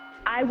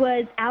 I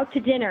was out to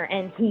dinner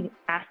and he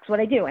asks what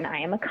I do, and I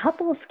am a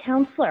couples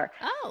counselor.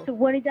 Oh. So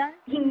what he does,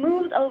 he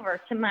moves over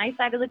to my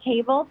side of the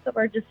table, so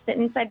we're just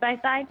sitting side by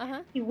side.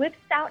 Uh-huh. He whips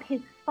out his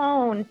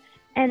phone,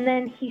 and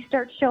then he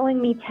starts showing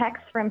me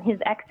texts from his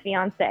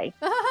ex-fiance.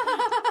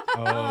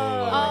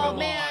 Oh,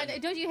 man.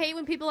 Don't you hate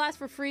when people ask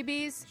for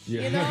freebies?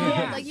 Yeah. You know,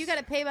 Yes. like you got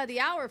to pay by the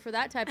hour for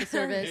that type of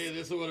service. Hey,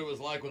 this is what it was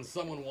like when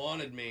someone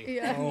wanted me.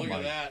 Yeah. Oh Look my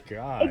at that.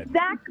 God.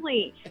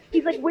 Exactly.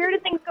 He's like, where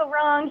did things go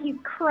wrong? He's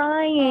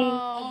crying.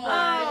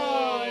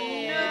 Oh,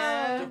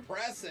 It's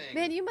depressing.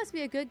 man, you must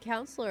be a good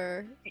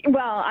counselor.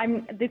 Well,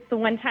 it's the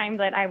one time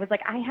that I was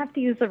like, I have to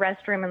use the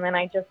restroom, and then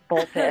I just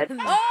bolted.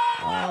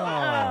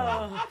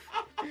 Oh.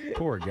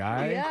 Poor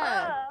guy.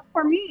 Yeah.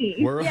 For me.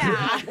 We're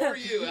How are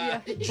you?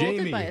 Bolted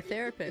Jamie. by a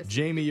therapist.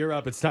 Jamie, you're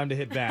up. It's time to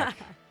hit back.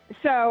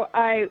 So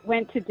I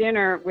went to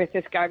dinner with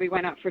this guy. We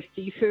went out for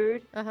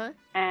seafood. Uh-huh.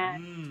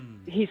 And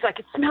he's like,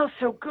 it smells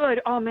so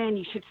good. Oh, man,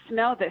 you should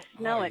smell this.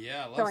 Smell it.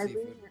 Yeah, I love so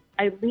seafood.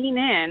 I lean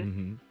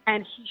in,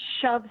 and he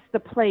shoves the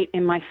plate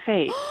in my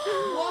face.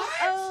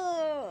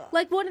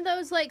 Like one of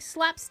those like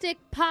slapstick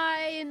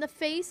pie in the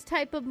face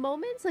type of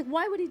moments? Like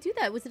why would he do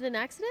that? Was it an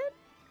accident?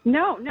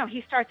 No,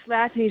 he starts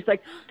laughing. He's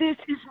like, this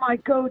is my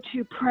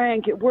go-to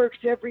prank. It works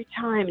every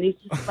time. And he's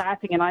just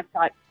laughing, and I've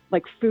got,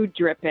 like, food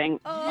dripping.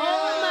 Oh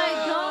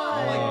my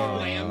God.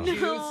 Like lamb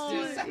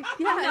juice.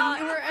 Yeah,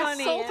 you were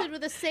funny. assaulted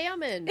with a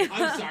salmon.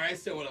 I'm sorry, I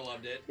still would have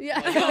loved it. Yeah.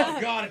 Like,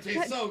 oh, God, it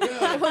tastes so good.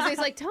 Jose's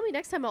like, tell me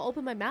next time I'll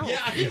open my mouth.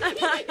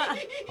 Yeah.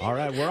 All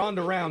right, we're on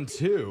to round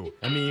 2.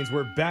 That means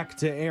we're back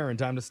to Aaron.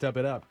 Time to step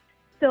it up.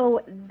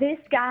 So this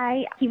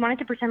guy, he wanted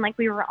to pretend like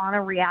we were on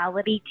a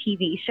reality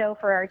TV show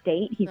for our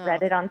date. He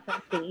read it on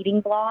some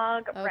dating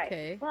blog. Okay.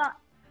 Right. Well,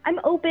 I'm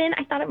open.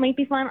 I thought it might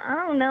be fun. I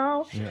don't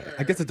know. Yeah,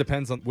 I guess it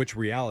depends on which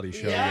reality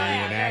show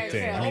Yeah, you're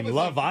reenacting. right. I mean,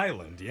 Love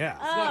Island, yeah.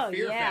 It's not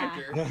Fear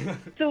Factor.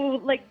 So,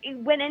 like,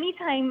 when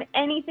anytime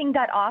anything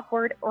got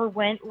awkward or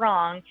went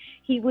wrong,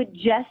 he would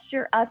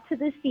gesture up to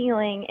the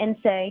ceiling and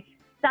say,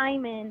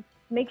 Simon,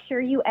 make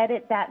sure you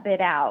edit that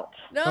bit out.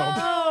 No.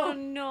 Oh,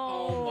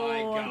 no. Oh,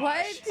 my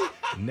gosh.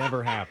 What?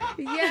 Never happened.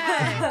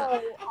 Yeah.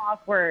 So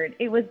awkward.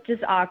 It was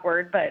just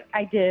awkward, but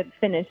I did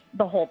finish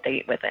the whole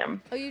date with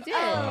him. Oh, you did?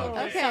 Oh,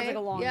 okay. sounds like a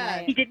long He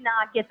night. did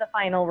not get the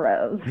final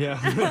rose. Yeah.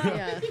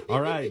 Yeah.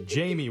 All right,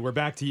 Jamie, we're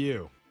back to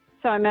you.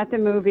 So I'm at the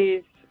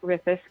movies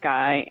with this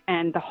guy,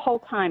 and the whole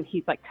time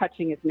he's, like,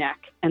 touching his neck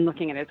and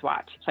looking at his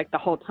watch. It's like the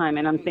whole time,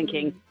 and I'm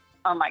thinking,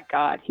 oh, my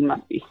God, he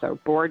must be so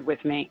bored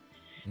with me.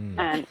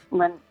 And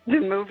when the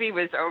movie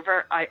was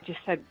over, I just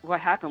said, what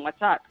happened?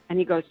 What's up? And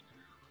he goes,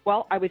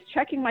 well, I was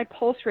checking my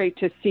pulse rate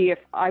to see if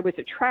I was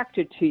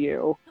attracted to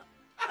you.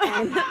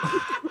 And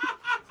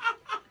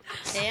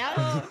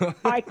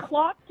I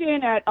clocked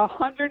in at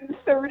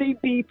 130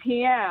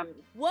 BPM.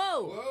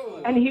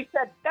 Whoa. And he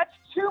said, that's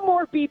 2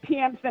 more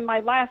BPMs than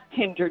my last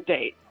Tinder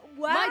date.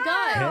 Wow. My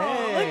God.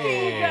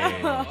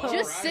 Hey.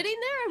 Just sitting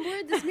there, I'm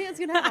worried this man's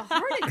going to have a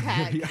heart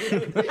attack.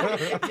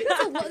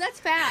 That's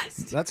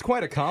fast. That's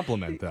quite a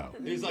compliment, though.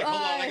 He's like,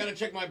 hold on, I gotta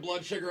check my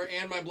blood sugar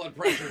and my blood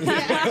pressure.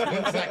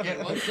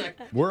 One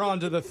second. We're on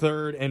to the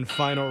third and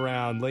final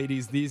round.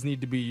 Ladies, these need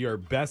to be your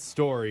best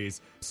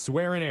stories.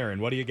 Swearing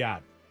Aaron, what do you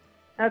got?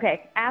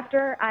 Okay,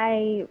 after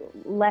I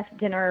left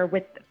dinner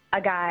with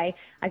a guy,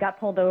 I got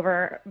pulled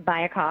over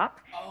by a cop,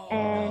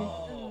 and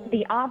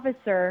the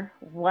officer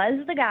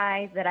was the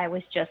guy that I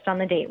was just on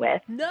the date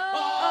with. No.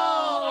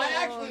 Oh, I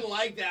actually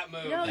like that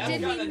move. No, That's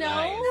did he kinda know?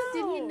 nice.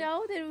 Did he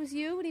know that it was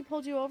you when he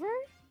pulled you over?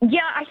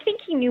 Yeah, I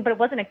think he knew, but it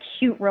wasn't a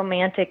cute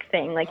romantic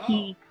thing. Like,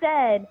 he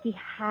said he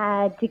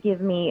had to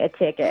give me a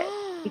ticket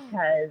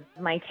because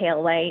my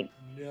taillight.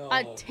 No.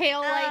 A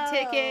taillight He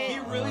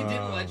ticket. really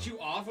didn't let you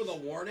off with a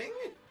warning?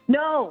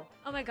 No.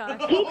 Oh, my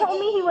God. He told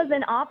me he was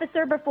an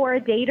officer before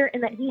a dater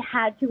and that he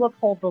had to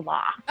uphold the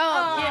law.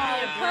 Oh, give me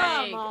a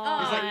come break.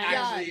 on. He's like, Oh, God.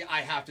 actually,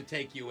 I have to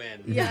take you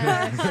in.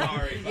 Yeah.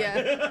 Sorry. But...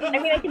 Yeah. I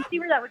mean, I can see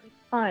where that would be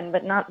fun,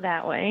 but not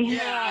that way.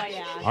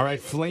 Yeah. All right,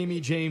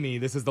 Flamey Jamie,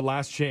 this is the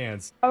last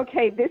chance.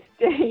 Okay, this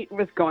date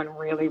was going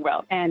really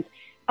well. And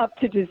up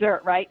to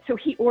dessert, right? So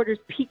he orders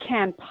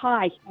pecan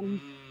pie, and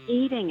he's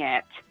eating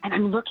it. And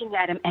I'm looking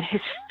at him, and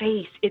his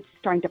face, it's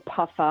starting to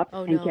puff up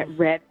and no. get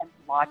red and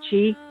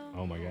blotchy.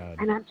 Oh, my God.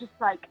 And I'm just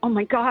like, oh,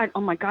 my God,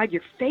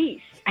 your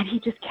face. And he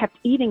just kept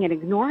eating and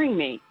ignoring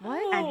me.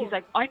 What? And he's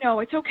like, I know,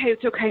 it's okay.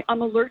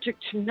 I'm allergic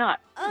to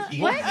nuts.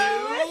 What?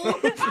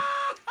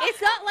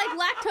 It's not like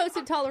lactose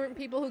intolerant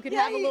people who can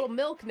have a little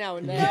milk now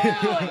and then.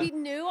 No. He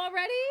knew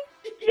already?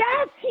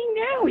 Yes, he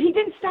knew. He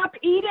didn't stop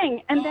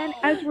eating. And then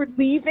as we're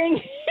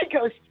leaving, he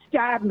goes,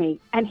 stab me.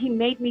 And he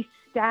made me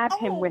stab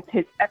him with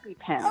his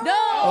EpiPen. No!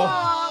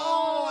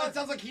 Oh, it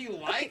sounds like he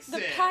likes The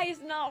it. pie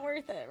is not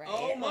worth it, right?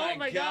 Oh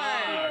my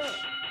God. gosh.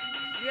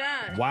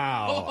 Yeah.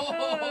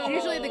 Wow.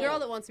 Usually the girl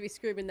that wants to be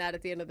screaming that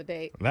at the end of the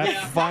date.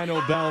 That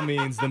final bell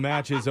means the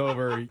match is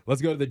over.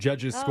 Let's go to the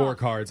judges' Oh.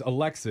 scorecards.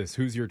 Alexis,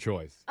 who's your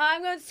choice?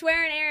 I'm going to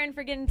swear in Aaron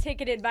for getting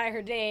ticketed by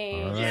her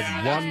date. All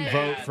right, one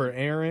vote for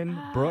Aaron.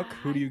 Brooke,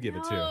 who do you give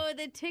it to? Oh,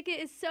 the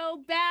ticket is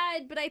so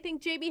bad, but I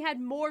think Jamie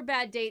had more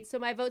bad dates, so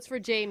my vote's for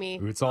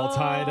Jamie. It's all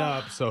tied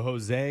up. So,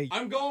 Jose,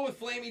 I'm going with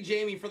Flamey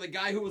Jamie for the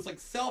guy who was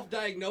like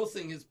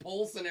self-diagnosing his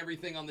pulse and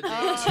everything on the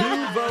date.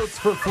 2 votes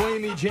for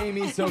Flamey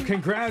Jamie. So,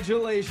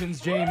 congratulations,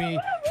 Jamie.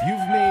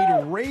 You've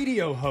made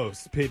radio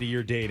hosts pity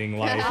your dating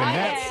life, and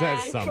that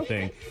says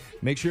something.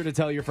 Make sure to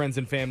tell your friends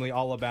and family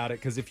all about it,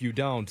 because if you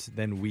don't,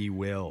 then we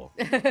will.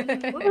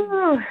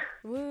 Ooh.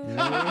 Woo.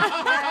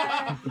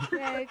 Yeah.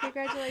 Yay,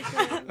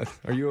 congratulations.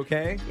 Are you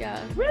okay?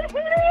 Yeah. There we go.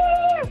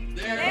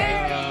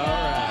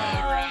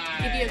 All right.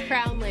 Give you a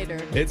crown later.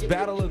 It's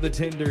Battle of the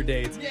Tinder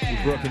Dates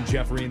with Brooke and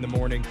Jeffrey in the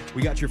morning.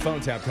 We got your phone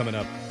tap coming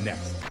up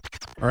next.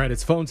 All right,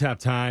 it's phone tap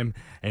time,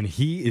 and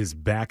he is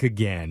back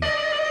again.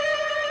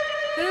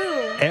 Who?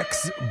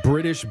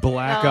 Ex-British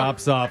Black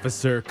Ops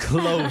officer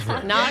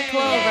Clover. Not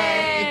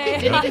Clover.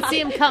 Didn't even see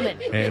him coming.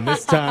 And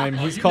this time,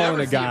 he's calling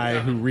a guy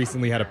who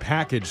recently had a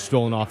package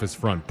stolen off his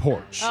front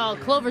porch. Oh,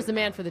 Clover's the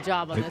man for the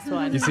job on this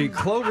one. You see,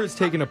 Clover's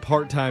taking a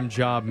part-time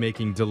job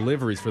making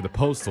deliveries for the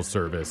Postal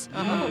Service.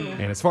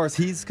 And as far as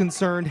he's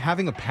concerned,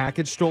 having a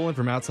package stolen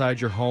from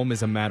outside your home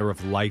is a matter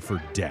of life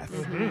or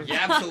death.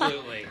 Yeah,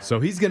 absolutely. So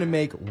he's going to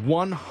make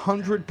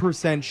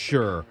 100%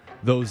 sure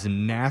those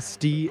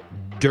nasty,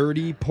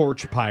 dirty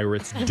porch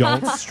pirates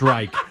don't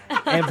strike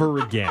ever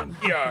again.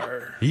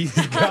 Yar. He's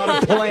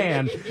got a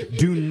plan.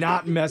 Do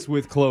not mess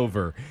with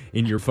Clover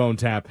in your phone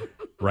tap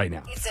right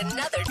now. It's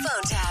another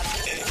phone tap.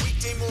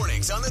 Weekday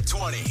mornings on the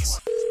 20s.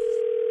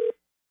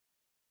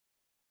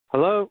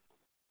 Hello?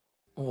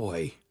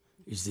 Oi,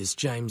 is this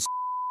James?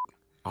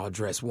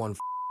 Address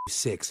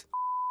 116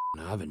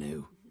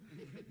 Avenue.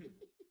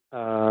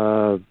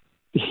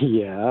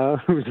 Yeah,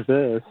 who's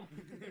this?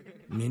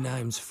 Me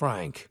name's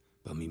Frank,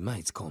 but me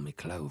mates call me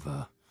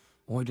Clover.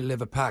 I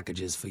deliver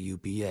packages for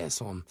UPS,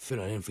 so I'm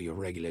filling in for your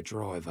regular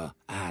driver,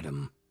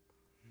 Adam.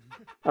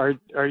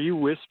 Are you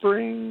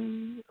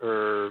whispering,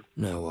 or?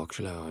 No,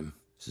 actually,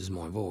 this is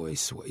my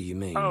voice. What do you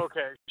mean? Oh,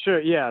 okay. Sure,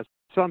 yeah.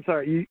 So I'm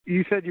sorry,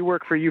 you said you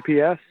work for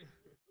UPS?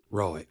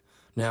 Right.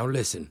 Now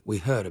listen, we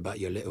heard about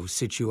your little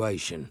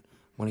situation.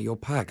 One of your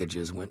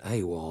packages went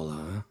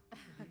AWOL,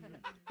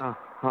 huh?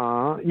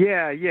 Uh-huh.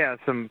 Yeah,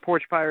 some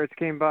porch pirates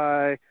came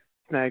by,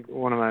 snagged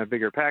one of my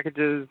bigger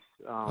packages.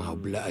 Oh,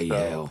 bloody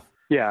hell.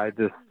 Yeah, I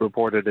just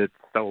reported it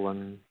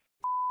stolen.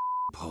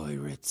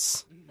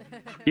 Pirates.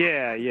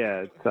 Yeah,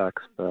 it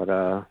sucks, but,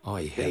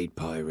 I hate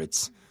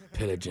pirates.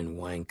 Pillaging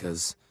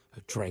wankers,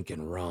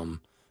 drinking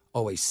rum,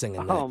 always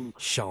singing their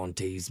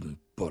shanties and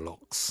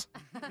bullocks.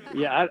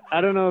 Yeah, I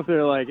don't know if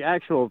they're, like,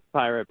 actual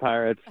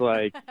pirates,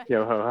 like,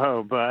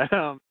 yo-ho-ho, but,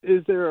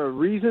 is there a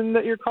reason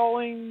that you're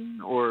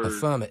calling, or?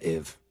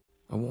 Affirmative.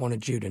 I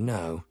wanted you to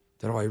know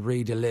that I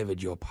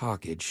re-delivered your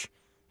package,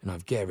 and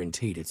I've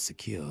guaranteed it's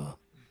secure.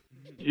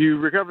 You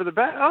recovered the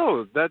bag?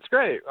 Oh, that's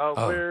great.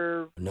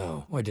 Where?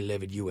 No, I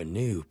delivered you a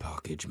new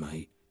package,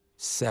 mate.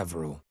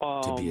 Several,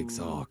 to be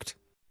exact.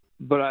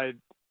 But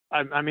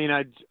I mean,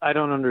 I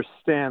don't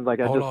understand. Like,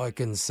 All I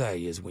can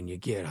say is when you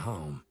get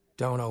home,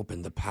 don't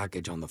open the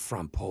package on the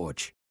front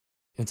porch.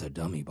 It's a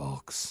dummy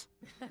box.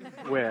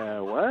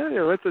 Well, what?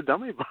 What's a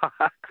dummy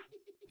box?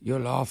 You're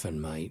laughing,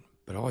 mate,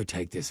 but I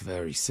take this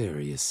very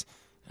serious,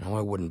 and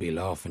I wouldn't be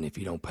laughing if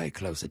you don't pay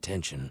close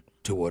attention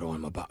to what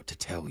I'm about to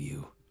tell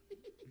you.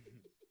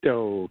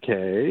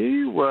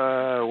 Okay.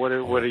 What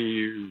are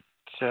you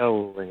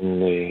telling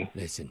me?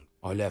 Listen,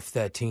 I left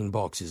 13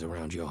 boxes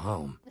around your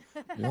home.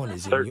 One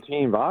is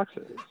 13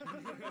 boxes?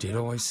 Did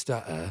I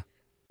stutter?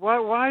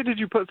 Why did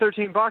you put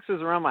 13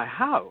 boxes around my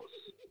house?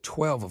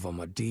 12 of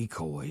them are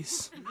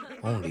decoys.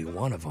 Only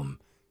one of them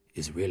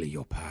is really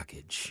your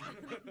package.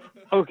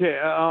 Okay,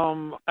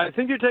 I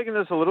think you're taking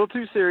this a little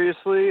too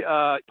seriously.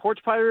 Porch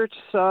pirates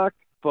suck,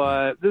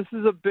 but this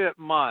is a bit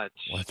much.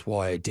 That's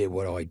why I did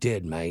what I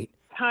did, mate.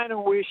 Kind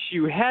of wish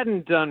you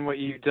hadn't done what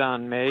you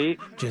done, mate.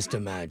 Just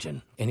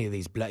imagine, any of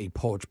these bloody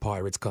porch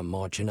pirates come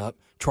marching up,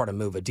 try to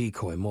move a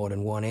decoy more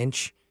than 1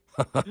 inch.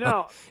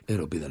 No.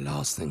 It'll be the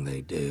last thing they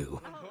do.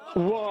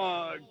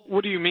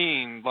 What do you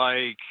mean?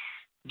 Like,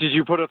 did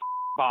you put a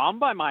bomb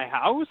by my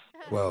house?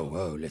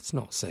 Whoa, let's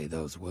not say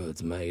those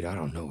words, mate. I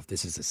don't know if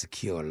this is a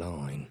secure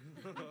line.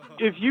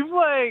 If you've,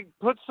 like,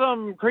 put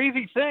some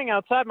crazy thing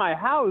outside my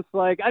house,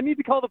 like, I need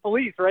to call the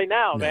police right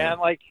now, man.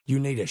 Like, you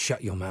need to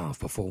shut your mouth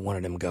before one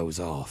of them goes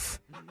off.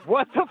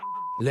 What the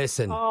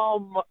Listen.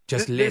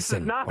 Just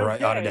listen. All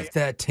right, out of the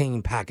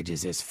 13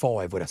 packages, there's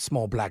 5 with a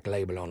small black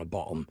label on the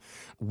bottom.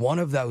 One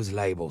of those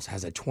labels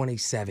has a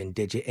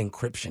 27-digit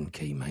encryption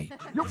key, mate.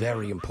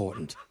 Very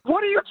important.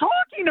 What are you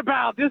talking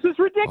about? This is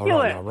ridiculous. All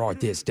right, now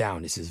write this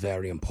down. This is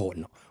very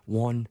important.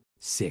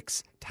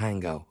 1-6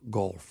 Tango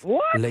Golf.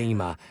 What?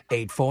 Lima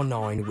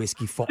 849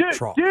 Whiskey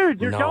Foxtrot. Dude,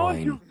 you're 9.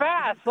 going too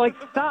fast. Like,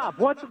 stop.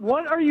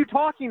 What are you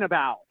talking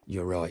about?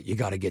 You're right. You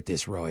got to get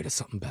this right, or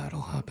something bad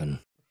will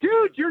happen.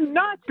 Dude, you're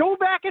nuts. Go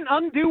back and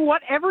undo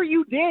whatever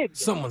you did.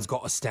 Someone's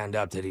got to stand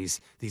up to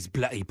these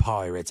bloody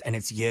pirates, and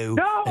it's you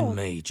and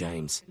me,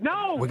 James.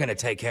 No. We're going to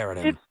take care of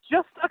them. It's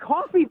just a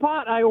coffee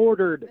pot I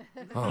ordered.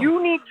 Oh.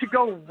 You need to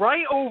go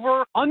right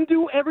over,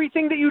 undo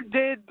everything that you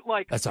did,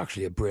 like... That's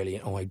actually a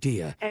brilliant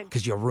idea,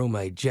 because your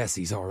roommate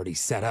Jesse's already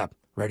set up,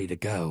 ready to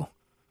go.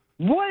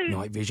 What?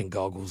 Night vision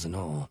goggles and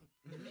all.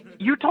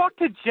 You talked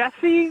to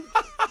Jesse?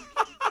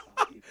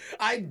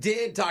 I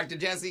did talk to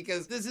Jesse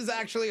because this is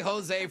actually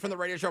Jose from the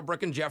radio show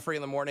Brooke and Jeffrey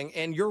in the Morning,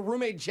 and your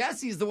roommate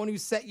Jesse is the one who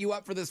set you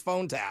up for this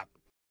phone tap.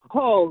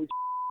 Oh,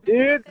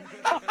 dude.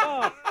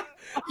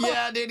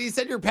 Yeah, dude, he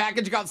said your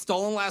package got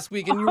stolen last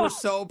week and you were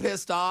so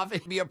pissed off.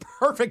 It'd be a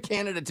perfect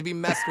candidate to be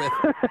messed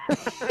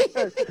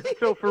with.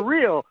 So for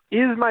real,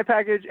 is my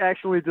package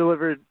actually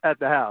delivered at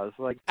the house?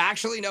 Like,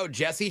 actually, no,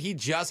 Jesse, he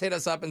just hit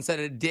us up and said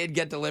it did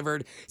get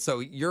delivered. So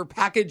your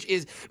package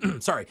is,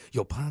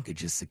 your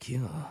package is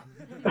secure.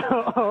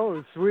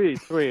 Oh, sweet,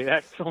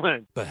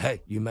 excellent. But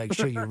hey, you make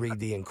sure you read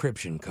the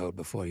encryption code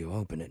before you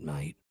open it,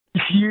 mate.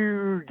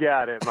 You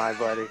got it, my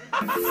buddy.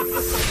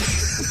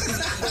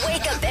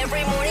 Wake up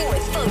every morning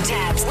with phone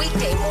tabs.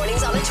 Weekday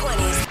mornings on the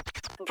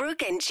 20s.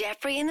 Brooke and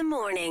Jeffrey in the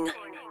morning.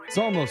 It's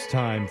almost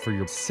time for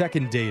your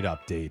second date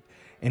update.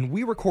 And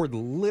we record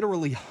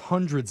literally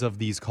hundreds of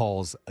these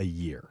calls a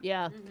year.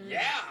 Yeah.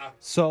 Yeah.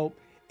 So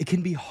it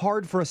can be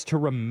hard for us to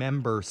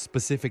remember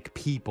specific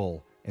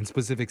people and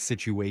specific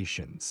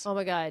situations. Oh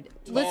my God.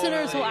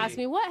 Listeners will ask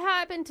me, what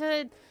happened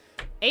to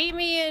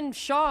Amy and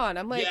Sean?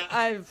 I'm like,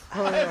 I've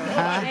heard.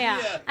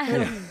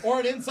 Yeah. Or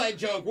an inside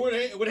joke. Would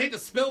hate to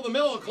spill the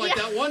milk like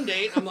that one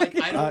date. I'm like,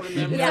 I don't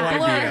remember. No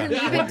idea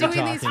We've been what you're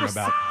doing these talking for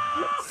about.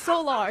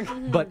 so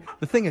long. But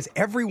the thing is,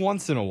 every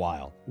once in a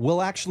while,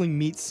 we'll actually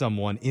meet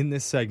someone in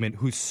this segment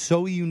who's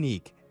so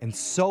unique and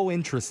so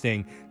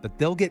interesting that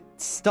they'll get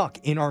stuck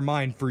in our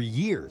mind for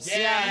years.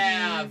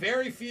 Yeah,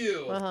 very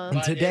few.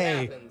 And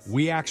today,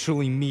 we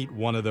actually meet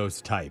one of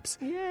those types.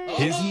 Yay.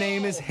 His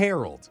name is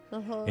Harold,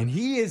 and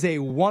he is a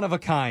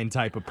one-of-a-kind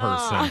type of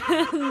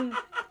person.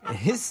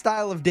 His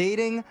style of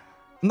dating,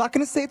 I'm not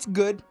going to say it's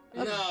good.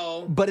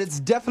 No. But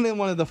it's definitely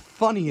one of the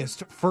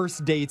funniest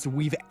first dates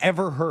we've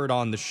ever heard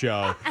on the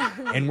show.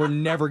 And we're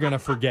never going to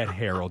forget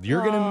Harold.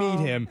 You're going to meet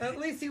him. At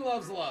least he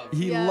loves love.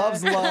 He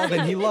loves love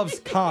and he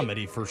loves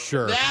comedy for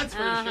sure. That's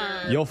for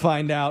sure. You'll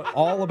find out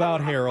all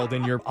about Harold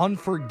in your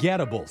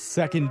unforgettable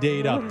second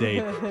date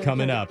update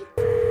coming up.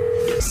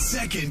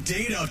 Second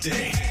date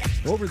update.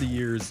 Over the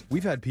years,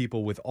 we've had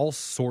people with all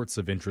sorts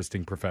of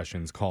interesting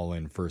professions call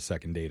in for a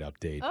second date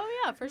update. Oh,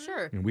 yeah, for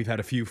sure. And we've had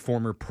a few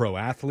former pro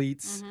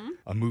athletes,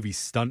 a movie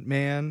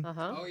stuntman.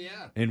 Oh,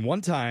 yeah. And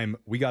one time,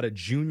 we got a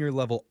junior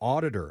level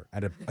auditor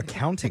at an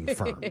accounting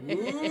firm.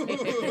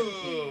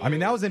 I mean,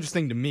 that was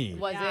interesting to me.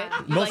 Was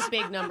it? You Most- like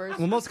big numbers?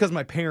 Well, most because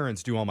my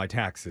parents do all my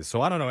taxes,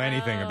 so I don't know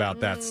anything about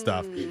that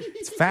stuff.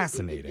 It's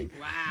fascinating.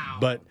 Wow.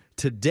 But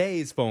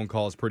today's phone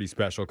call is pretty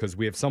special because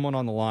we have someone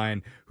on the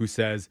line who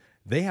says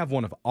they have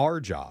one of our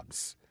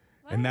jobs,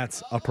 and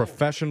that's a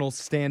professional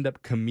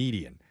stand-up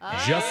comedian,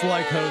 just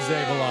like Jose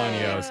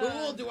Bolaños.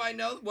 Cool. Do I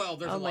know? Well,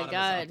 there's a lot of us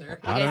out there.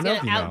 I You don't guys know if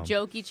gonna you know.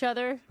 out-joke each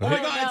other? Oh my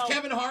God, it's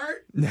Kevin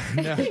Hart? No,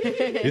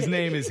 his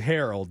name is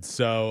Harold,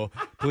 so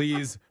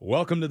please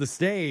welcome to the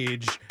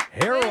stage,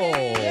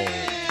 Harold.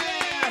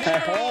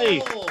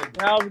 Hey,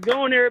 how's it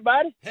going,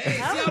 everybody? Hey, see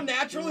how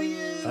natural he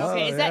is?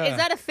 Okay, is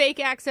that a fake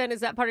accent?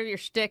 Is that part of your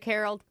shtick,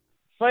 Harold?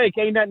 Fake,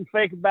 ain't nothing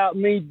fake about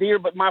me, dear,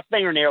 but my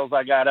fingernails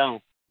I got on.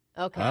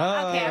 Okay.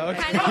 Oh,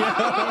 okay.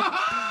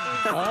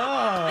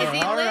 Oh, Is he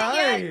all lit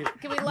right.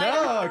 yet? Can we No, light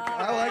him?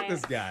 I like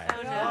this guy.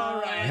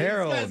 All right.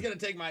 Harold. This guy's going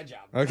to take my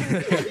job.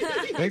 Okay.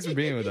 Thanks for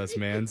being with us,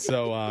 man.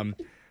 So,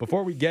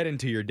 before we get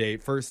into your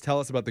date, first tell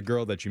us about the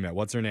girl that you met.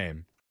 What's her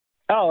name?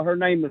 Oh, her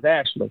name is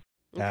Ashley.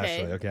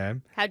 Ashley, okay.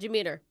 How'd you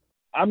meet her?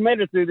 I met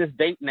her through this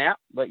dating app,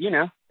 but,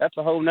 that's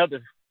a whole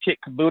nother chick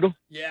caboodle.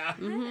 Yeah.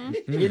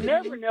 You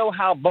never know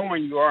how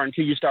boring you are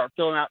until you start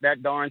filling out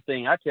that darn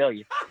thing, I tell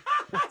you.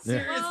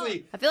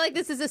 Seriously. I feel like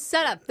this is a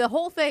setup. The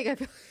whole thing I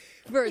feel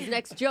for his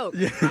next joke.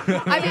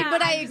 I mean,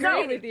 but I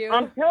agree with you.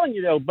 I'm telling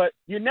you, though, but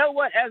you know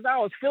what? As I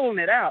was filling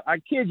it out, I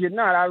kid you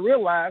not, I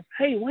realized,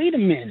 hey, wait a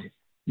minute.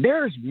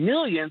 There's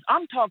millions,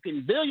 I'm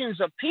talking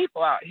billions of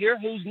people out here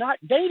who's not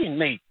dating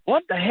me.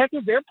 What the heck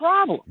is their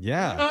problem?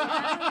 Yeah.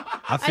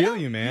 I feel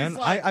you, man.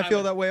 like, I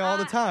feel that way all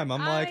the time.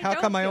 I'm like, how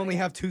don't come I feel only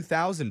have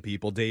 2,000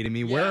 people dating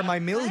me? Where are my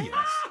millions?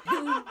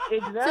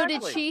 Exactly. So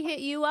did she hit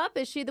you up?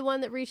 Is she the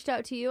one that reached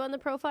out to you on the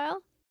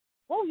profile?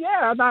 Oh,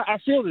 yeah, I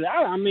filled it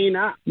out. I mean,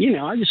 I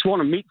just want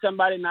to meet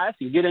somebody nice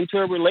and get into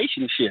a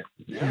relationship.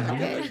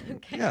 Yeah,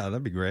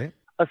 that'd be great.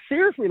 A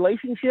serious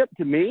relationship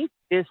to me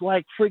is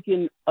like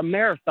freaking a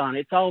marathon.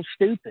 It's all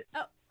stupid.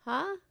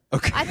 Huh?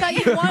 Okay. I thought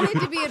you wanted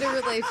to be in a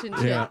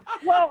relationship. Yeah.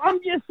 Well, I'm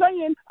just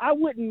saying I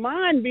wouldn't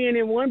mind being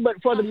in one,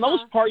 but for the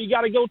most part, you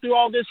got to go through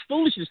all this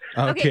foolishness.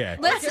 Okay.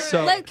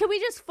 Can we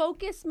just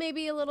focus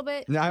maybe a little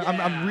bit? Now,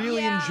 I'm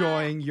really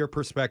enjoying your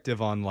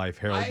perspective on life,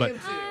 Harold. I But am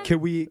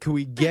too. can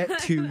we get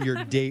to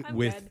your date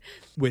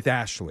with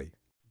Ashley?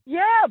 Yeah,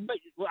 but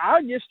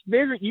I just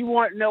figured you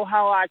want to know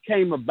how I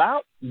came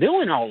about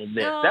doing all of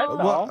this. That's all.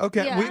 Well,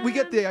 okay, Yeah. we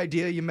get the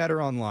idea. You met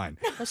her online.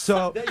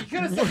 So, You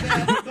could have said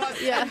that.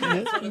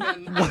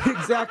 Yeah. what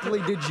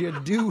exactly did you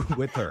do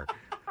with her?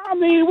 I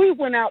mean, we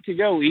went out to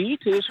go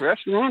eat to this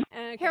restaurant.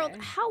 Harold,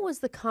 how was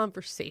the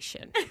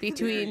conversation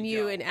between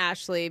you and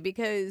Ashley?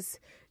 Because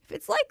if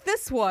it's like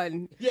this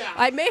one,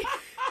 I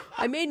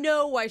may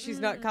know why she's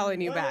not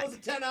calling you back. It was a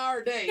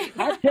 10-hour date.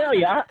 I tell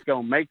you, I'm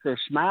going to make her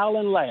smile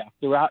and laugh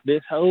throughout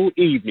this whole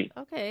evening.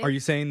 Okay. Are you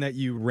saying that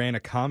you ran a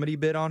comedy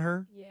bit on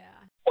her? Yeah.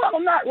 Well,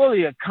 not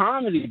really a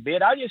comedy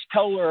bit. I just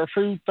told her a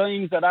few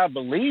things that I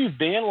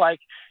believed in. Like,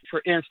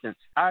 for instance,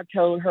 I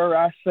told her,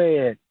 I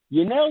said,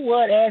 you know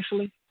what,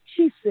 Ashley?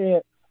 She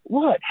said,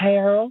 what,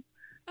 Harold?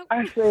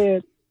 I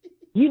said,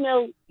 you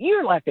know,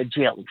 you're like a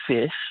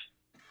jellyfish.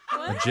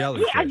 A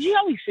jellyfish? Yeah, a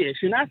jellyfish.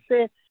 And I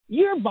said,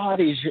 your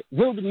body's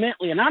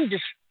rudimentary, and I'm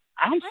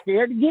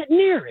scared to get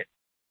near it.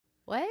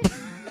 What?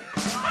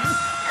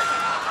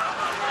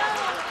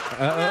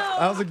 That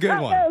was a good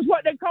one. That was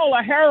what they call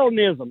a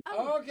Haroldism.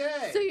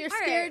 Okay. So you're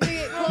scared to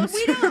get close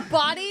to her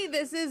body?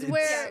 This is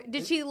where...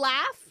 Did she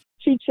laugh?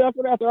 She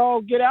chuckled after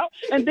all get out.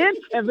 And then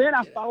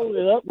I followed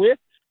it up with,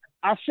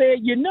 I said,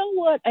 you know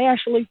what,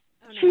 Ashley?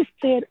 She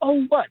said,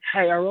 oh, what,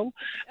 Harold?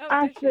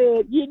 I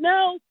said, you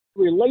know,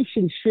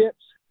 relationships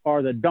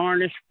are the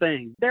darndest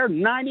thing. They're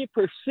 90%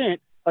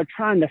 of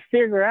trying to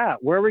figure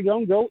out where we're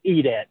going to go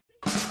eat at.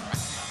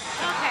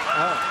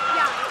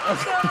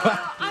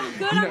 I'm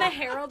good on the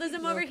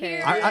Haroldism over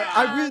here.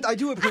 I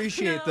do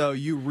appreciate, though,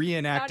 you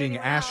reenacting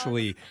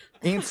Ashley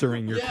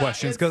answering your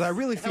questions, because I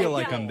really feel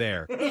like I'm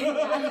there.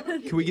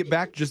 Can we get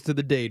back just to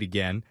the date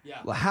again?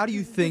 Yeah. How do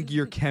you think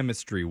your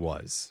chemistry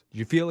was? Did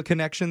you feel a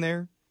connection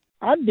there?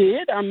 I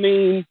did. I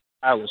mean,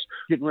 I was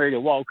getting ready to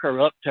walk her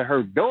up to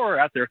her door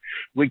after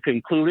we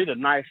concluded a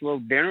nice little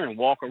dinner and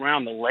walk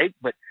around the lake,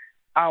 but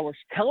I was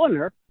telling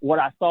her what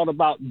I thought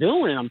about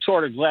doing. I'm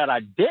sort of glad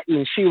I didn't.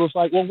 And she was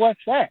like, well, what's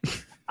that?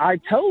 I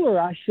told her,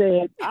 I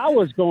said, I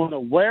was going to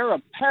wear a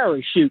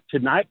parachute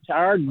tonight to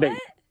our date.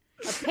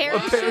 A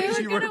parachute?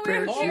 You wear a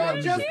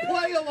parachute? Just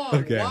play along.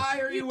 Okay. Why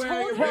are you wearing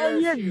a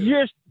Well, parachute? you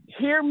just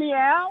hear me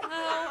out.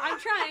 Oh, I'm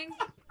trying.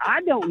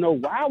 I don't know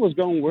why I was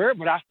going to wear it,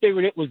 but I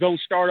figured it was going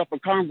to start up a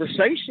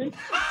conversation.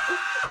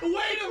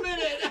 Wait a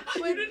minute.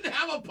 You didn't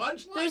have a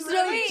punchline? There's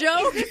ready?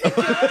 no joke.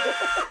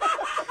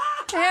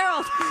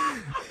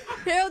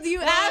 Harold,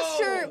 you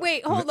asked her.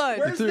 Wait, hold on.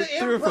 Where's the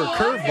Threw her for a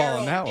improv? curveball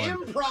on that one.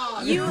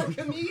 Improv. You're a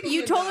comedian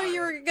You told her now.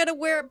 you were going to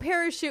wear a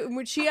parachute, and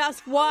when she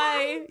asked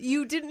why,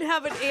 you didn't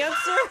have an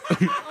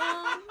answer?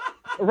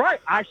 Right.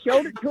 I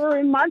showed it to her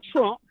in my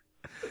trunk.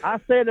 I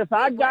said if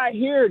I got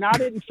here and I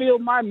didn't feel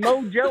my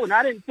mojo and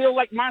I didn't feel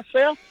like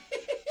myself,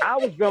 I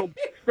was going to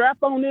strap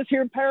on this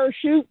here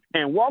parachute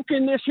and walk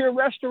in this here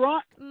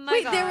restaurant.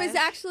 Wait, there was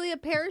actually a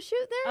parachute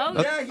there? Oh,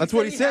 Yeah, That's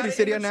what he said. He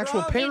said he in had an the actual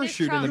trunk.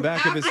 parachute in the trunk.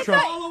 back of his I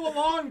trunk. follow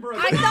along, bro.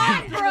 I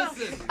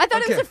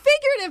thought it was a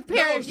figurative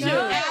parachute.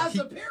 No, he has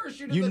a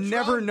parachute in You the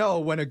never trunk. know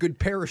when a good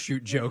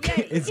parachute joke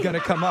is going to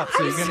come up,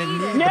 so you're going to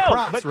need the No,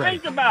 props but ready.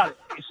 think about it.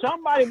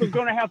 Somebody was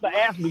going to have to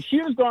ask me.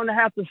 She was going to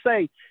have to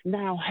say,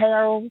 now,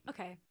 Harold,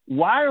 Okay.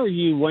 why are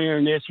you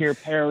wearing this here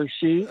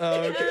parachute?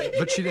 Okay.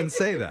 But she didn't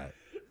say that.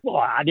 Well,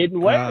 I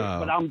didn't wear Oh. it,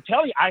 but I'm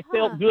telling you, I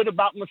felt good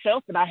about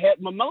myself and I had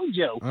my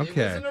mojo.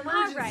 Okay. It was an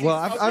emergency. All right.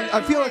 Well,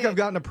 I feel like I've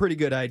gotten a pretty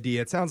good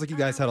idea. It sounds like you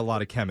guys had a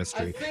lot of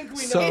chemistry. I think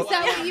we know. So, Is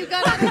that what you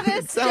got out of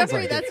this? Sounds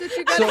Jeffrey, like that's it. what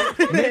you got out of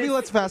so this? maybe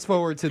let's fast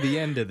forward to the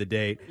end of the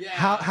date. Yeah.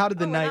 How did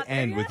the we're night not there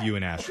end yet? with you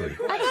and Ashley? I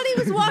thought he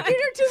was walking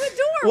her to the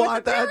door. Well,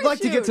 with the I'd like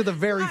to get to parachute. the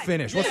very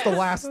finish. What's the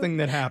last thing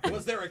that happened?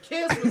 Was there a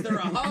kiss? Was there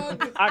a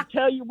hug? I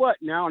tell you what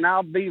now, and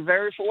I'll be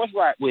very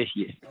forthright with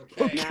you.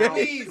 Okay.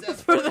 Please, as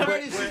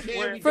forthright as you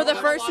can. We For the don't have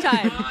a first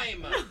lot of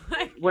time.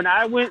 When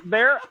I went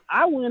there,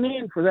 I went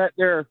in for that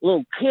there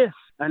little kiss,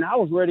 and I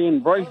was ready to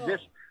embrace this.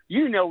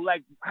 You know,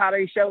 like how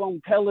they show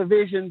on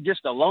television,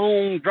 just a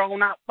long,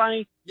 drawn-out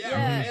thing. Yeah,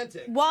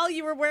 romantic. While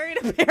you were wearing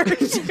a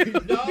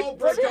parachute. No, bro,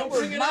 But it don't was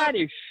bring it up.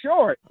 mighty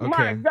short. Okay.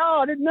 My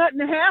God, it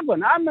nothing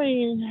happened. I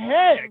mean,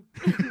 heck.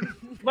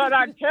 But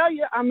I tell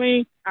you, I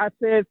mean, I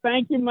said,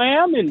 thank you,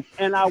 ma'am.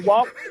 And I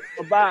walked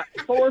about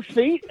 4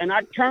 feet, and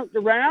I turned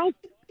around,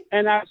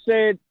 and I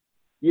said,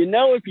 you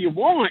know, if you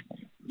want,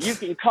 you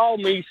can call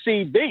me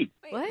CB.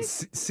 What?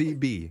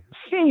 CB.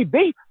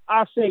 CB?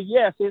 I said,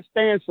 yes, it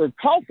stands for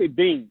coffee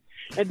bean.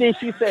 And then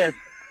she says,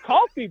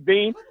 coffee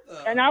bean?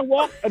 And I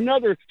walked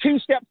another 2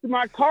 steps to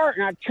my car,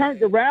 and I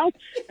turned around,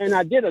 and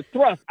I did a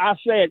thrust. I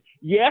said,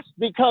 yes,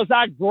 because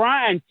I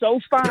grind so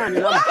fine.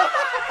 And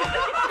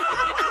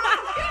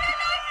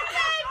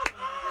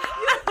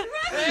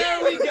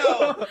There we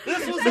go.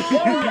 This was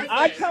all right.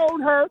 I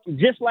told her,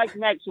 just like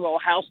Maxwell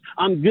House,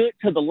 I'm good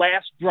to the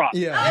last drop.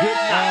 Yeah. Good.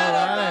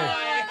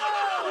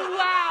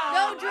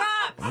 No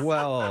drops. All right.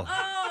 Well,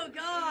 Oh,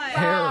 God.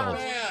 Harold,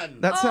 Man.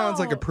 that sounds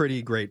like a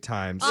pretty great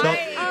time. So,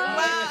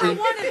 Wow.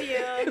 One of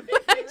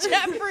you.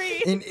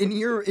 Jeffrey. in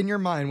your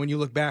mind, when you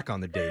look back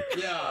on the date,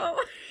 Yeah.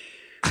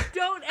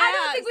 Don't ask. I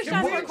don't think we should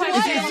ask her Is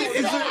questions.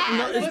 there-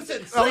 no, is-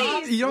 Listen,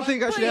 oh, you don't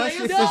think I should ask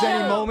if there's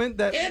any moment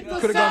that Hit the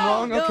could have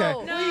gone wrong? sound. Okay.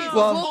 Please,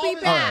 Well, we'll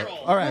be back.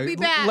 All right. We'll be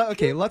back.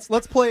 Okay, let's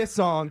play a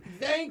song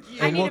Thank you.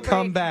 and need we'll a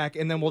come break. back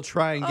and then we'll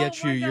try and get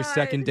Oh you my your God.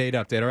 second date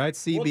update. All right,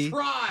 CB?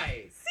 We'll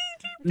try.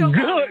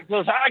 Good,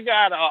 because I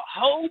got a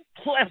whole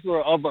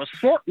plethora of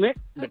assortment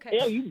to Okay.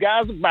 tell you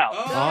guys about.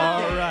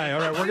 All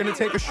right. We're going to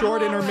take a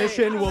short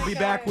intermission. We'll be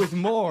back with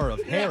more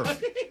of Harold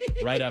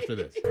right after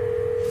this.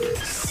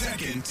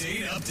 Second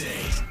date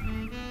update.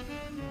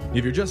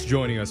 If you're just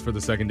joining us for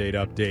the second date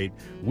update,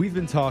 we've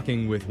been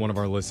talking with one of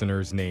our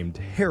listeners named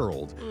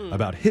Harold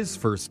about his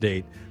first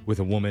date with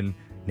a woman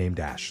named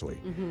Ashley.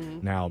 Mm-hmm.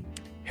 Now,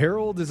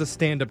 Harold is a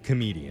stand-up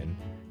comedian,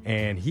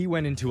 and he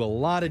went into a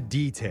lot of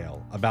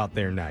detail about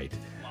their night.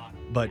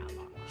 But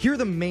here are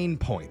the main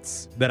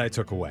points that I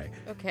took away.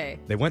 Okay.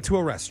 They went to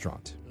a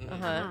restaurant.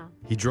 Uh-huh.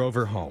 He drove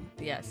her home.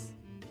 Yes.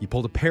 He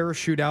pulled a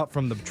parachute out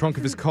from the trunk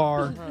of his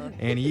car,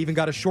 and he even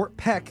got a short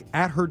peck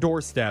at her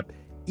doorstep,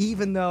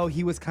 even though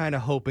he was kind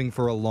of hoping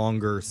for a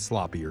longer,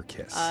 sloppier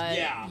kiss.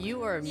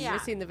 You are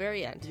missing the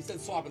very end. He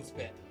said swap and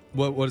spit.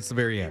 What's the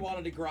very He end?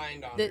 wanted to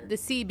grind on The her.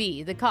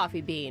 CB, the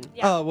coffee bean.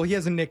 Oh, well, he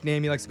has a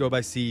nickname. He likes to go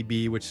by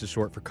CB, which is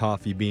short for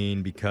coffee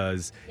bean,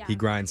 because he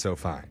grinds so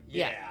fine.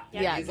 Yeah.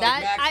 He's Yeah, like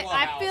that Maxwell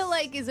I House. feel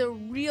like is a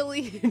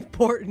really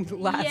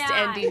important last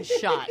ending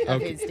shot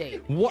of his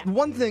date.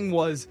 One thing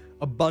was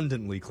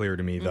abundantly clear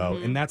to me, though,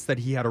 Mhm. and that's that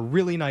he had a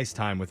really nice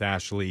time with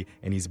Ashley,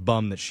 and he's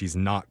bummed that she's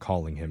not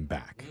calling him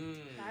back.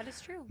 That is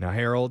true. Now,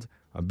 Harold,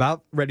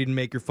 about ready to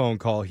make your phone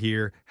call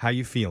here. How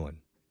you feeling?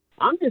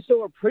 I'm just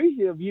so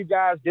appreciative of you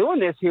guys doing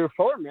this here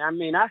for me. I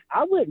mean, I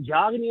went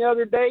jogging the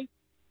other day,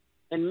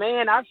 and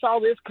man, I saw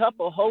this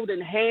couple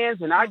holding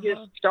hands, and I just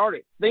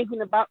started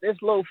thinking about this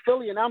little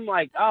filly, and I'm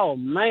like, oh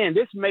man,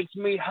 this makes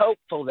me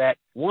hopeful that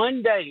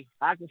one day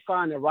I can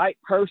find the right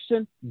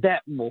person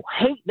that will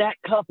hate that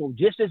couple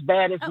just as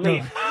bad as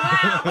me.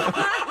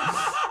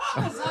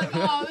 I was like,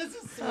 oh, this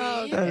is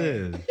sweet. That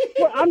is.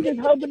 Well, I'm just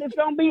hoping it's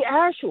going to be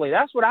Ashley.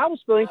 That's what I was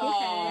thinking.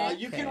 Oh,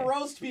 you can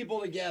roast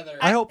people together.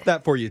 I hope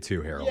that for you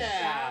too, Harold.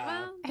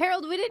 Yeah.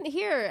 Harold, we didn't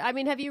hear. I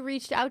mean, have you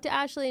reached out to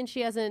Ashley and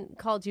she hasn't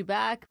called you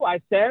back?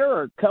 I sent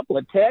her a couple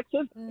of texts,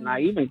 and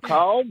I even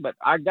called, but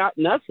I got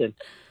nothing.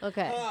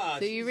 Okay.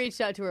 So you reached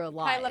out to her a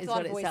lot, I left is a lot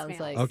what of it sounds voicemails.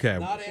 like. Okay.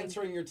 Not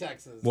answering your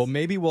texts. Well,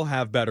 maybe we'll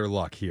have better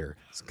luck here,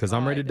 because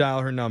I'm ready to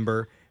dial her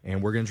number,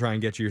 and we're going to try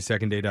and get you your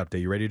second date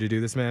update. You ready to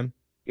do this, ma'am?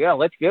 Yeah,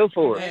 let's go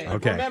for it. Hey,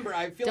 Okay. Remember,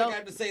 I feel like I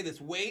have to say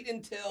this. Wait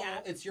until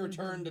it's your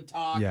turn to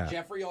talk. Yeah.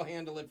 Jeffrey will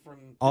handle it from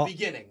I'll, the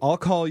beginning. I'll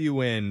call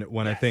you in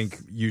when I think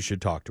you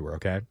should talk to her,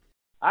 okay?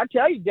 I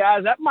tell you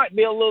guys, that might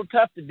be a little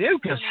tough to do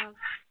because,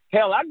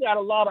 hell, I got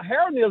a lot of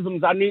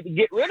heroisms I need to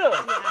get rid of.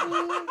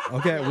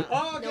 Okay.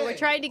 No, we're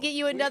trying to get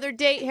you another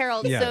date,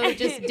 Harold. Yeah. So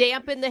just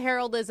dampen the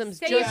Haroldisms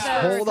just Just for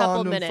a hold couple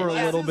on to him minutes. for a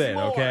little bit,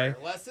 okay?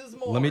 Less is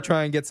more. Let me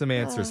try and get some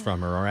answers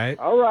from her, all right?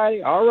 All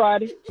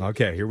righty.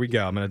 Okay, here we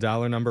go. I'm going to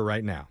dial her number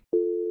right now.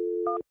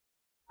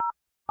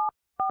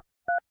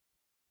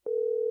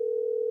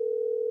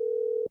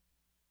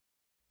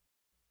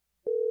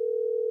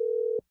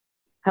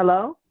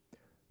 Hello?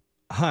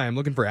 Hi, I'm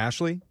looking for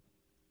Ashley.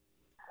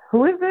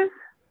 Who is this?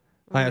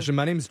 Hi, Ashley.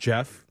 My name's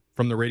Jeff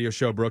from the radio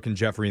show Brooke and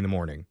Jeffrey in the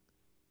Morning.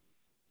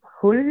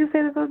 Who did you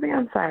say this was?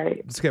 I'm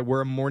sorry. It's okay.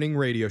 We're a morning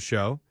radio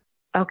show.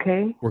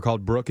 Okay. We're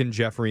called Brooke and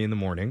Jeffrey in the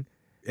Morning.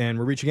 And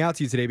we're reaching out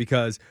to you today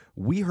because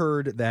we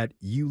heard that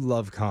you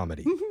love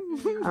comedy.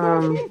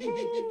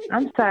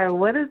 I'm sorry.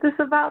 What is this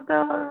about,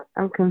 though?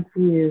 I'm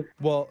confused.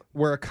 Well,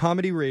 we're a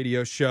comedy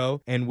radio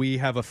show, and we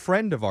have a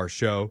friend of our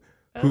show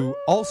who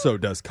also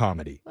does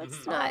comedy.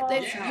 That's not.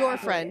 That's your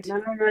friend.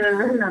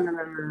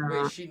 No.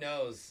 Wait, she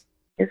knows.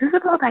 Is this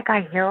about that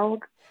guy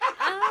Harold?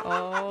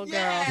 Oh,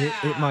 girl.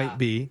 It might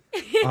be.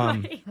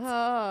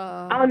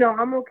 Oh, no,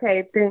 I'm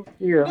okay. Thank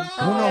you.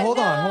 Oh, no, hold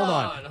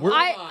on.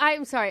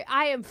 I'm sorry.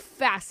 I am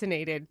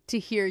fascinated to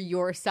hear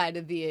your side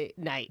of the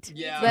night.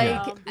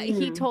 Yeah.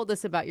 He told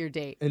us about your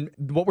date. And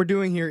what we're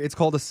doing here, it's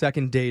called a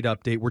second date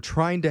update. We're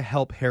trying to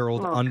help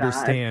Harold Oh,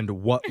 understand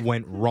what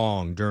went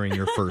wrong during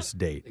your first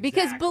date.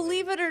 Because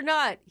believe it or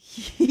not,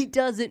 he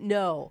doesn't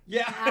know.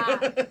 Yeah.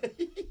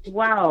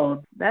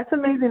 Wow. That's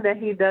amazing that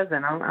he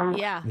doesn't.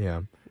 Yeah.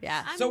 Yeah.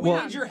 Yeah. So we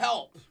Well- need your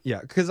help. Yeah,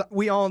 because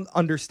we all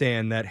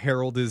understand that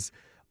Harold is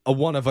a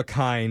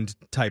one-of-a-kind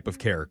type of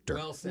character.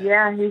 Well said.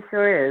 Yeah, he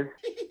sure is.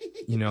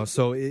 You know,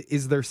 so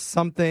is there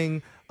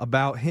something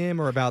about him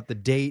or about the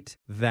date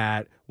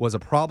that was a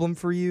problem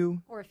for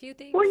you? Or a few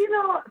things. Well,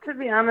 to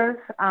be honest,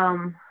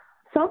 some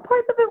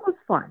parts of it was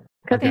fun.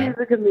 Because Okay. he's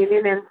a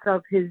comedian and some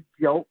of his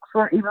jokes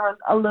were even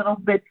a little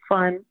bit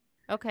fun.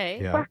 Okay.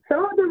 Yeah. But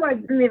some of them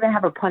didn't even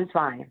have a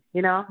punchline,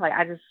 Like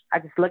I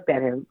just looked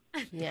at him.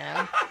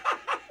 Yeah.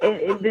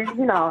 And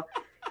then,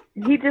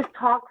 he just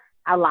talks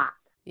a lot.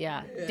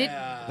 Yeah.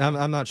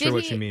 I'm not sure Did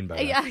what he- you mean by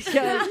that.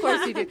 Yeah, of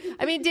course you do.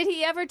 I mean, did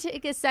he ever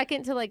take a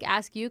second to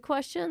ask you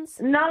questions?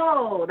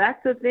 No,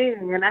 that's the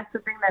thing. And that's the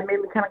thing that made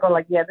me kind of go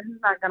yeah, this is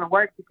not going to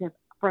work because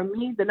for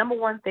me, the number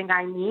one thing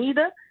I need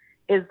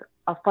is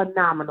a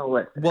phenomenal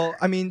listener. Well,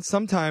 I mean,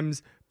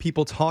 sometimes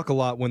people talk a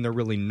lot when they're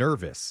really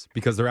nervous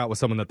because they're out with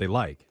someone that they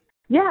like.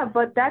 Yeah,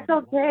 but that's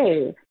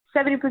okay.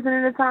 70%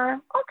 of the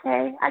time,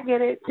 okay, I get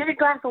it. Get a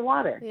glass of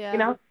water.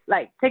 Yeah.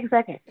 Take a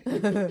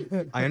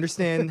second. I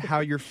understand how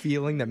you're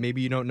feeling, that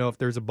maybe you don't know if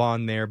there's a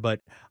bond there,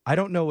 but I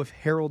don't know if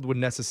Harold would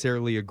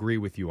necessarily agree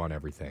with you on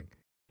everything.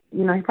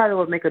 He probably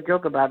would make a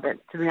joke about it,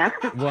 to be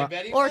honest. Well,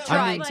 Or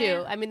try I mean-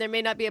 to. I mean, there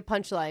may not be a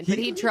punchline, but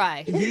he'd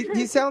try.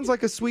 he sounds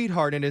like a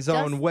sweetheart in his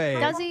own way.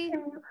 Does he?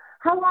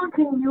 How long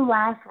can you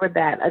last with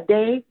that? A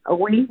day? A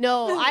week?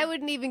 No, I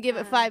wouldn't even give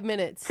it 5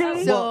 minutes.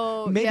 See?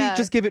 So Maybe yeah.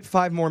 just give it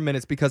 5 more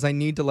minutes because I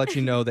need to let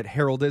you know that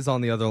Harold is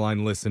on the other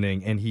line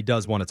listening, and he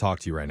does want to talk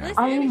to you right now.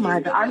 Oh my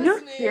God. Are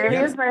you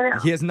serious right now?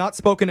 He has not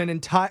spoken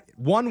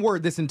one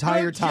word this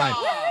entire time.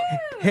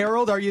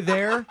 Harold, are you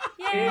there?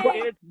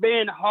 It's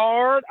been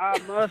hard, I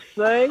must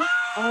say.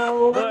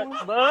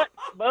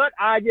 But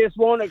I just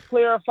want to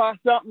clarify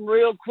something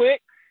real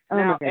quick.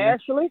 Now,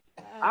 Ashley,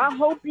 I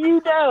hope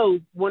you know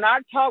when I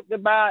talked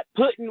about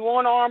putting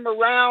one arm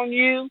around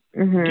you,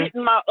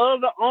 getting my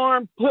other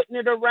arm, putting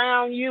it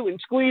around you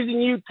and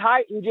squeezing you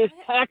tight and just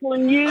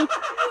tackling you,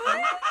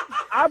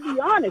 I'll be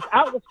honest,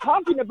 I was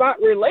talking about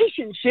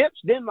relationships,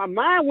 then my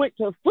mind went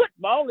to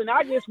football and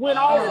I just went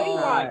all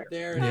haywire.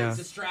 There it is,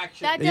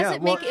 distraction. That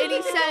doesn't make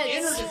any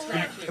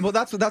sense. Well,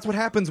 that's what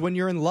happens when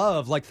you're in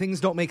love. Like, things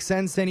don't make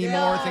sense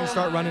anymore. Things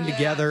start running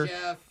together.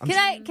 Can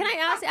I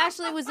ask,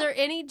 Ashley, was there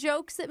any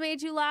jokes that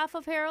made you laugh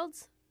of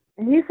Harold's?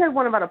 He said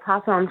one about a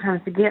pasta. I'm trying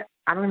to forget.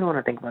 I don't even want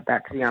to think about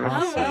that, to be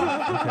honest.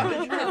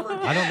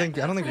 I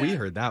don't think we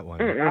heard that one.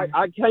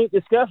 I can't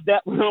discuss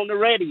that one on the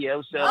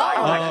radio, so. It's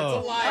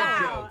a live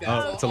joke.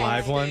 That's It's a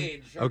live one?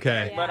 stage.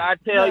 Okay. But I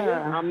tell you,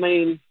 I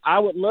mean, I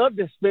would love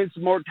to spend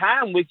some more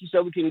time with you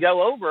so we can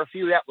go over a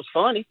few that was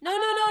funny. No.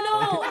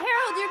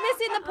 Harold, you're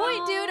missing the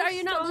point, dude. Are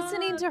you not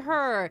listening to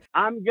her?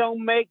 I'm going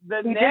to make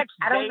the next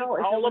I don't date know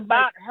if all it was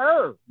about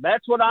her.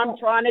 That's what I'm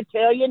trying to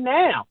tell you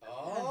now.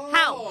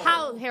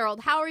 How,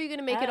 Harold? How are you going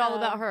to make it all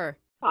about her?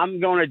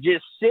 I'm going to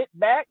just sit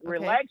back,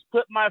 relax,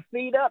 put my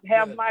feet up,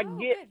 have my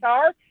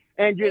guitar,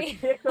 and just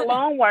pick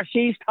along while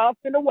she's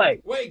talking away.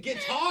 Wait,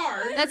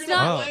 guitar? That's You're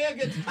gonna not- play a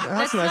guitar?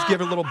 That's nice. Give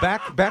her a little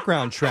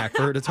background track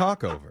for her to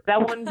talk over. I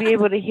wouldn't be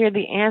able to hear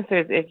the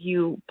answers if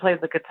you play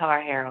the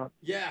guitar, Harold.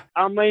 Yeah.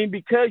 I mean,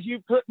 because you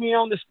put me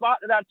on the spot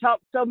that I talk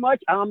so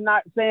much, I'm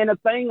not saying a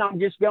thing. I'm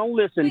just going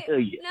to listen to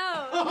you.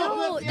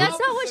 No, that's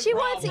not what she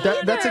wants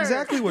either. That's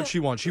exactly what she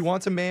wants. She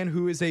wants a man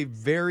who is a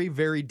very,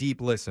 very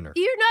deep listener.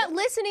 You're not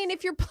listening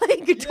if you're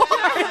playing guitar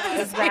at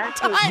the same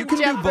time, You can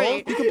Jeffrey. do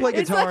both. You can play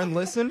It's guitar like- and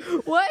listen.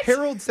 What?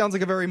 Harold sounds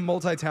like a very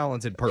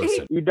multi-talented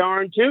person. You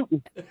darn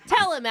tootin'.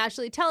 Tell him,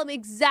 Ashley. Tell him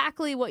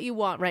exactly what you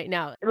want right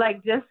now.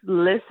 Like, just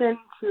listen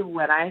to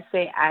what I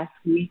say. Ask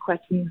me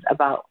questions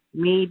about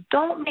me.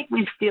 Don't make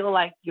me feel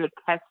like you're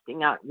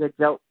testing out your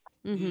joke.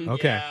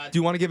 Okay. Do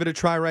you want to give it a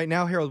try right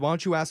now, Harold? Why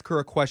don't you ask her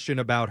a question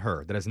about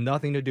her that has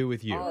nothing to do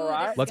with you? All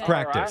right. Let's All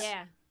practice.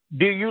 right.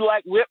 Do you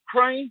like whipped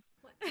cream?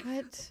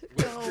 What?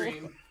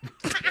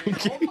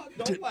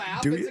 Don't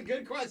laugh. do It's you? a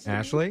good question.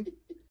 Ashley?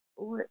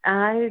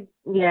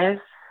 Yes,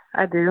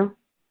 I do.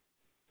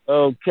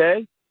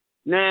 Okay.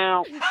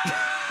 Now,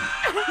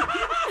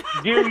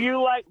 do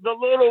you like the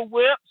little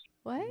whips?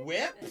 What?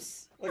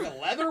 Whips? Like a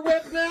leather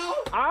whip now?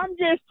 I'm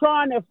just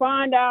trying to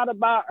find out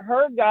about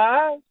her,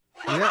 guys.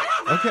 Yeah.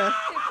 Okay.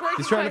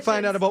 He's trying to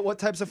find out about what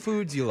types of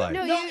foods you like.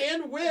 No,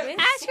 and whips.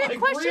 Ask her Like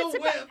questions real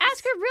about. whips.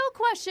 Ask her real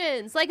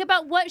questions, like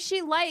about what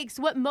she likes,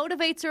 what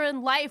motivates her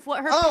in life,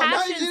 what her now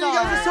passions you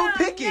guys are. are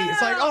so picky.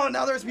 It's like,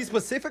 now there's be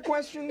specific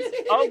questions.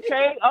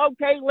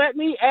 Okay, let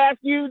me ask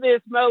you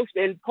this most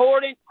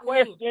important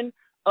question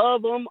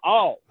of them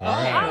all.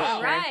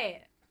 All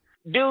right.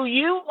 Do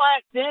you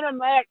like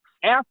Cinemax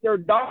After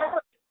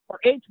Dark or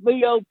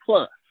HBO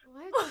Plus?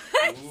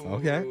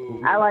 Okay.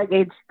 I like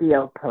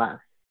HBO Plus.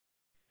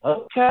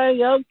 Okay,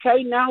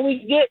 now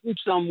we getting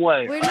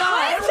somewhere. We're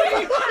not.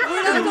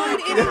 We're not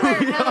going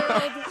anywhere,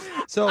 Harold.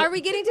 So, are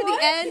we getting to the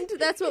end?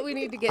 That's what we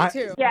need to get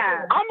to.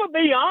 Yeah. I'm going to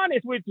be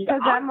honest with you.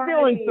 'Cause I'm I'm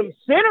feeling some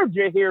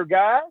synergy here,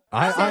 guys.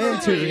 I am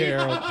too,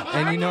 Harold.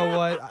 And you know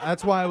what?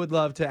 That's why I would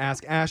love to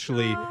ask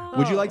Ashley,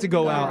 would you like to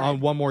go out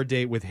on one more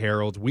date with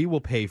Harold? We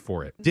will pay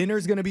for it.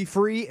 Dinner's going to be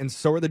free, and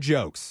so are the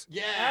jokes.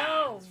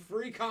 Yeah. It's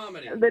free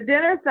comedy. The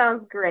dinner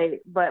sounds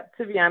great, but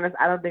to be honest,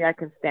 I don't think I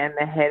can stand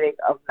the headache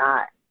of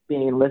not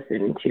being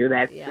listened to.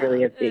 That's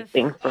really a big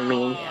thing for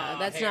me. Yeah,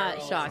 that's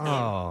not shocking.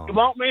 Oh. You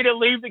want me to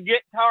leave the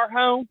guitar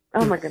home?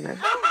 Oh my goodness.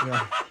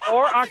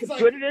 Or I can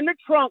put it in the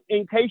trunk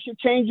in case you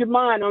change your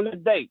mind on the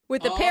date.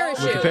 With the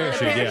parachute. With the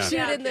parachute, yeah. parachute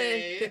and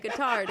the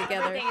guitar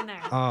together.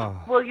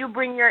 Oh. Will you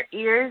bring your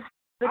ears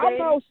I today?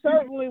 most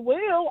certainly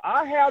will.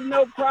 I have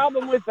no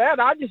problem with that.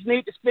 I just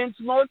need to spend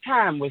some more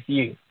time with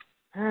you.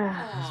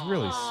 It's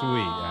really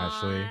sweet,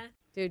 Ashley.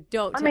 Dude,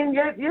 don't. I mean,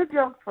 your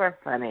jokes were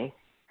funny.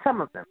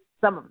 Some of them.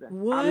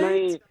 What? I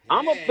mean,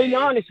 I'm going to be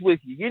honest with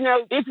you. You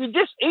know, if you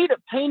just eat a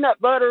peanut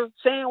butter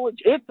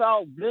sandwich, it's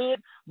all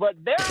good. But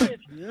there is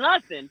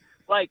nothing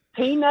like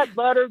peanut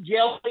butter,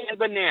 jelly, and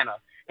banana.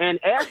 And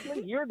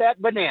Ashley, you're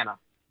that banana.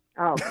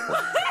 Oh.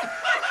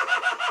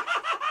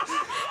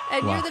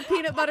 And you're the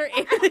peanut butter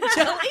and the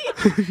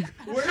jelly?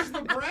 Where's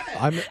the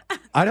bread?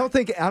 I don't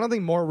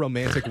think more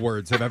romantic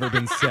words have ever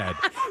been said.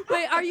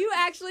 Wait, are you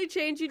actually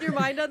changing your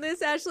mind on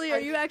this, Ashley? Are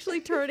you actually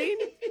turning?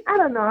 I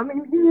don't know. I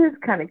mean, he is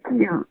kind of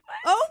cute.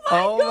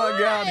 Oh my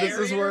God, this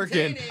is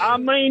working. I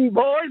mean,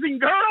 boys and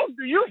girls,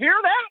 do you hear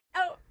that?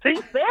 Oh. She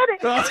said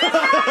it.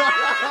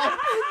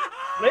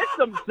 There's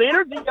some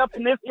synergy up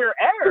in this here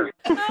air.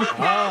 Oh,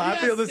 I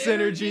feel the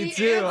synergy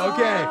too. Okay.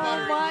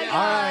 Oh my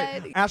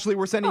All right. Ashley,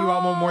 we're sending you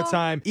out one more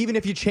time. Even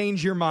if you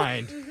change your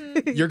mind,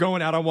 you're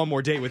going out on one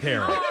more date with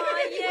Harold.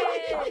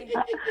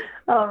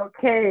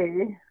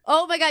 Okay.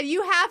 Oh my God,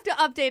 you have to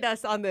update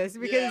us on this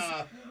because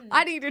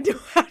I need to know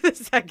how the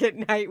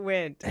second night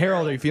went.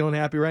 Harold, are you feeling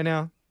happy right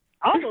now?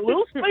 I'm a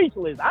little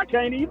speechless. I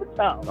can't even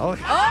talk. Oh,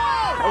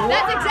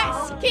 That's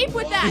exact. Keep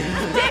with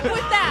that. Stick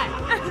with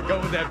that. go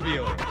with that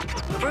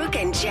feeling. Brooke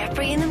and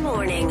Jeffrey in the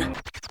morning.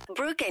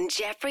 Brooke and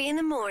Jeffrey in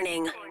the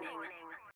morning.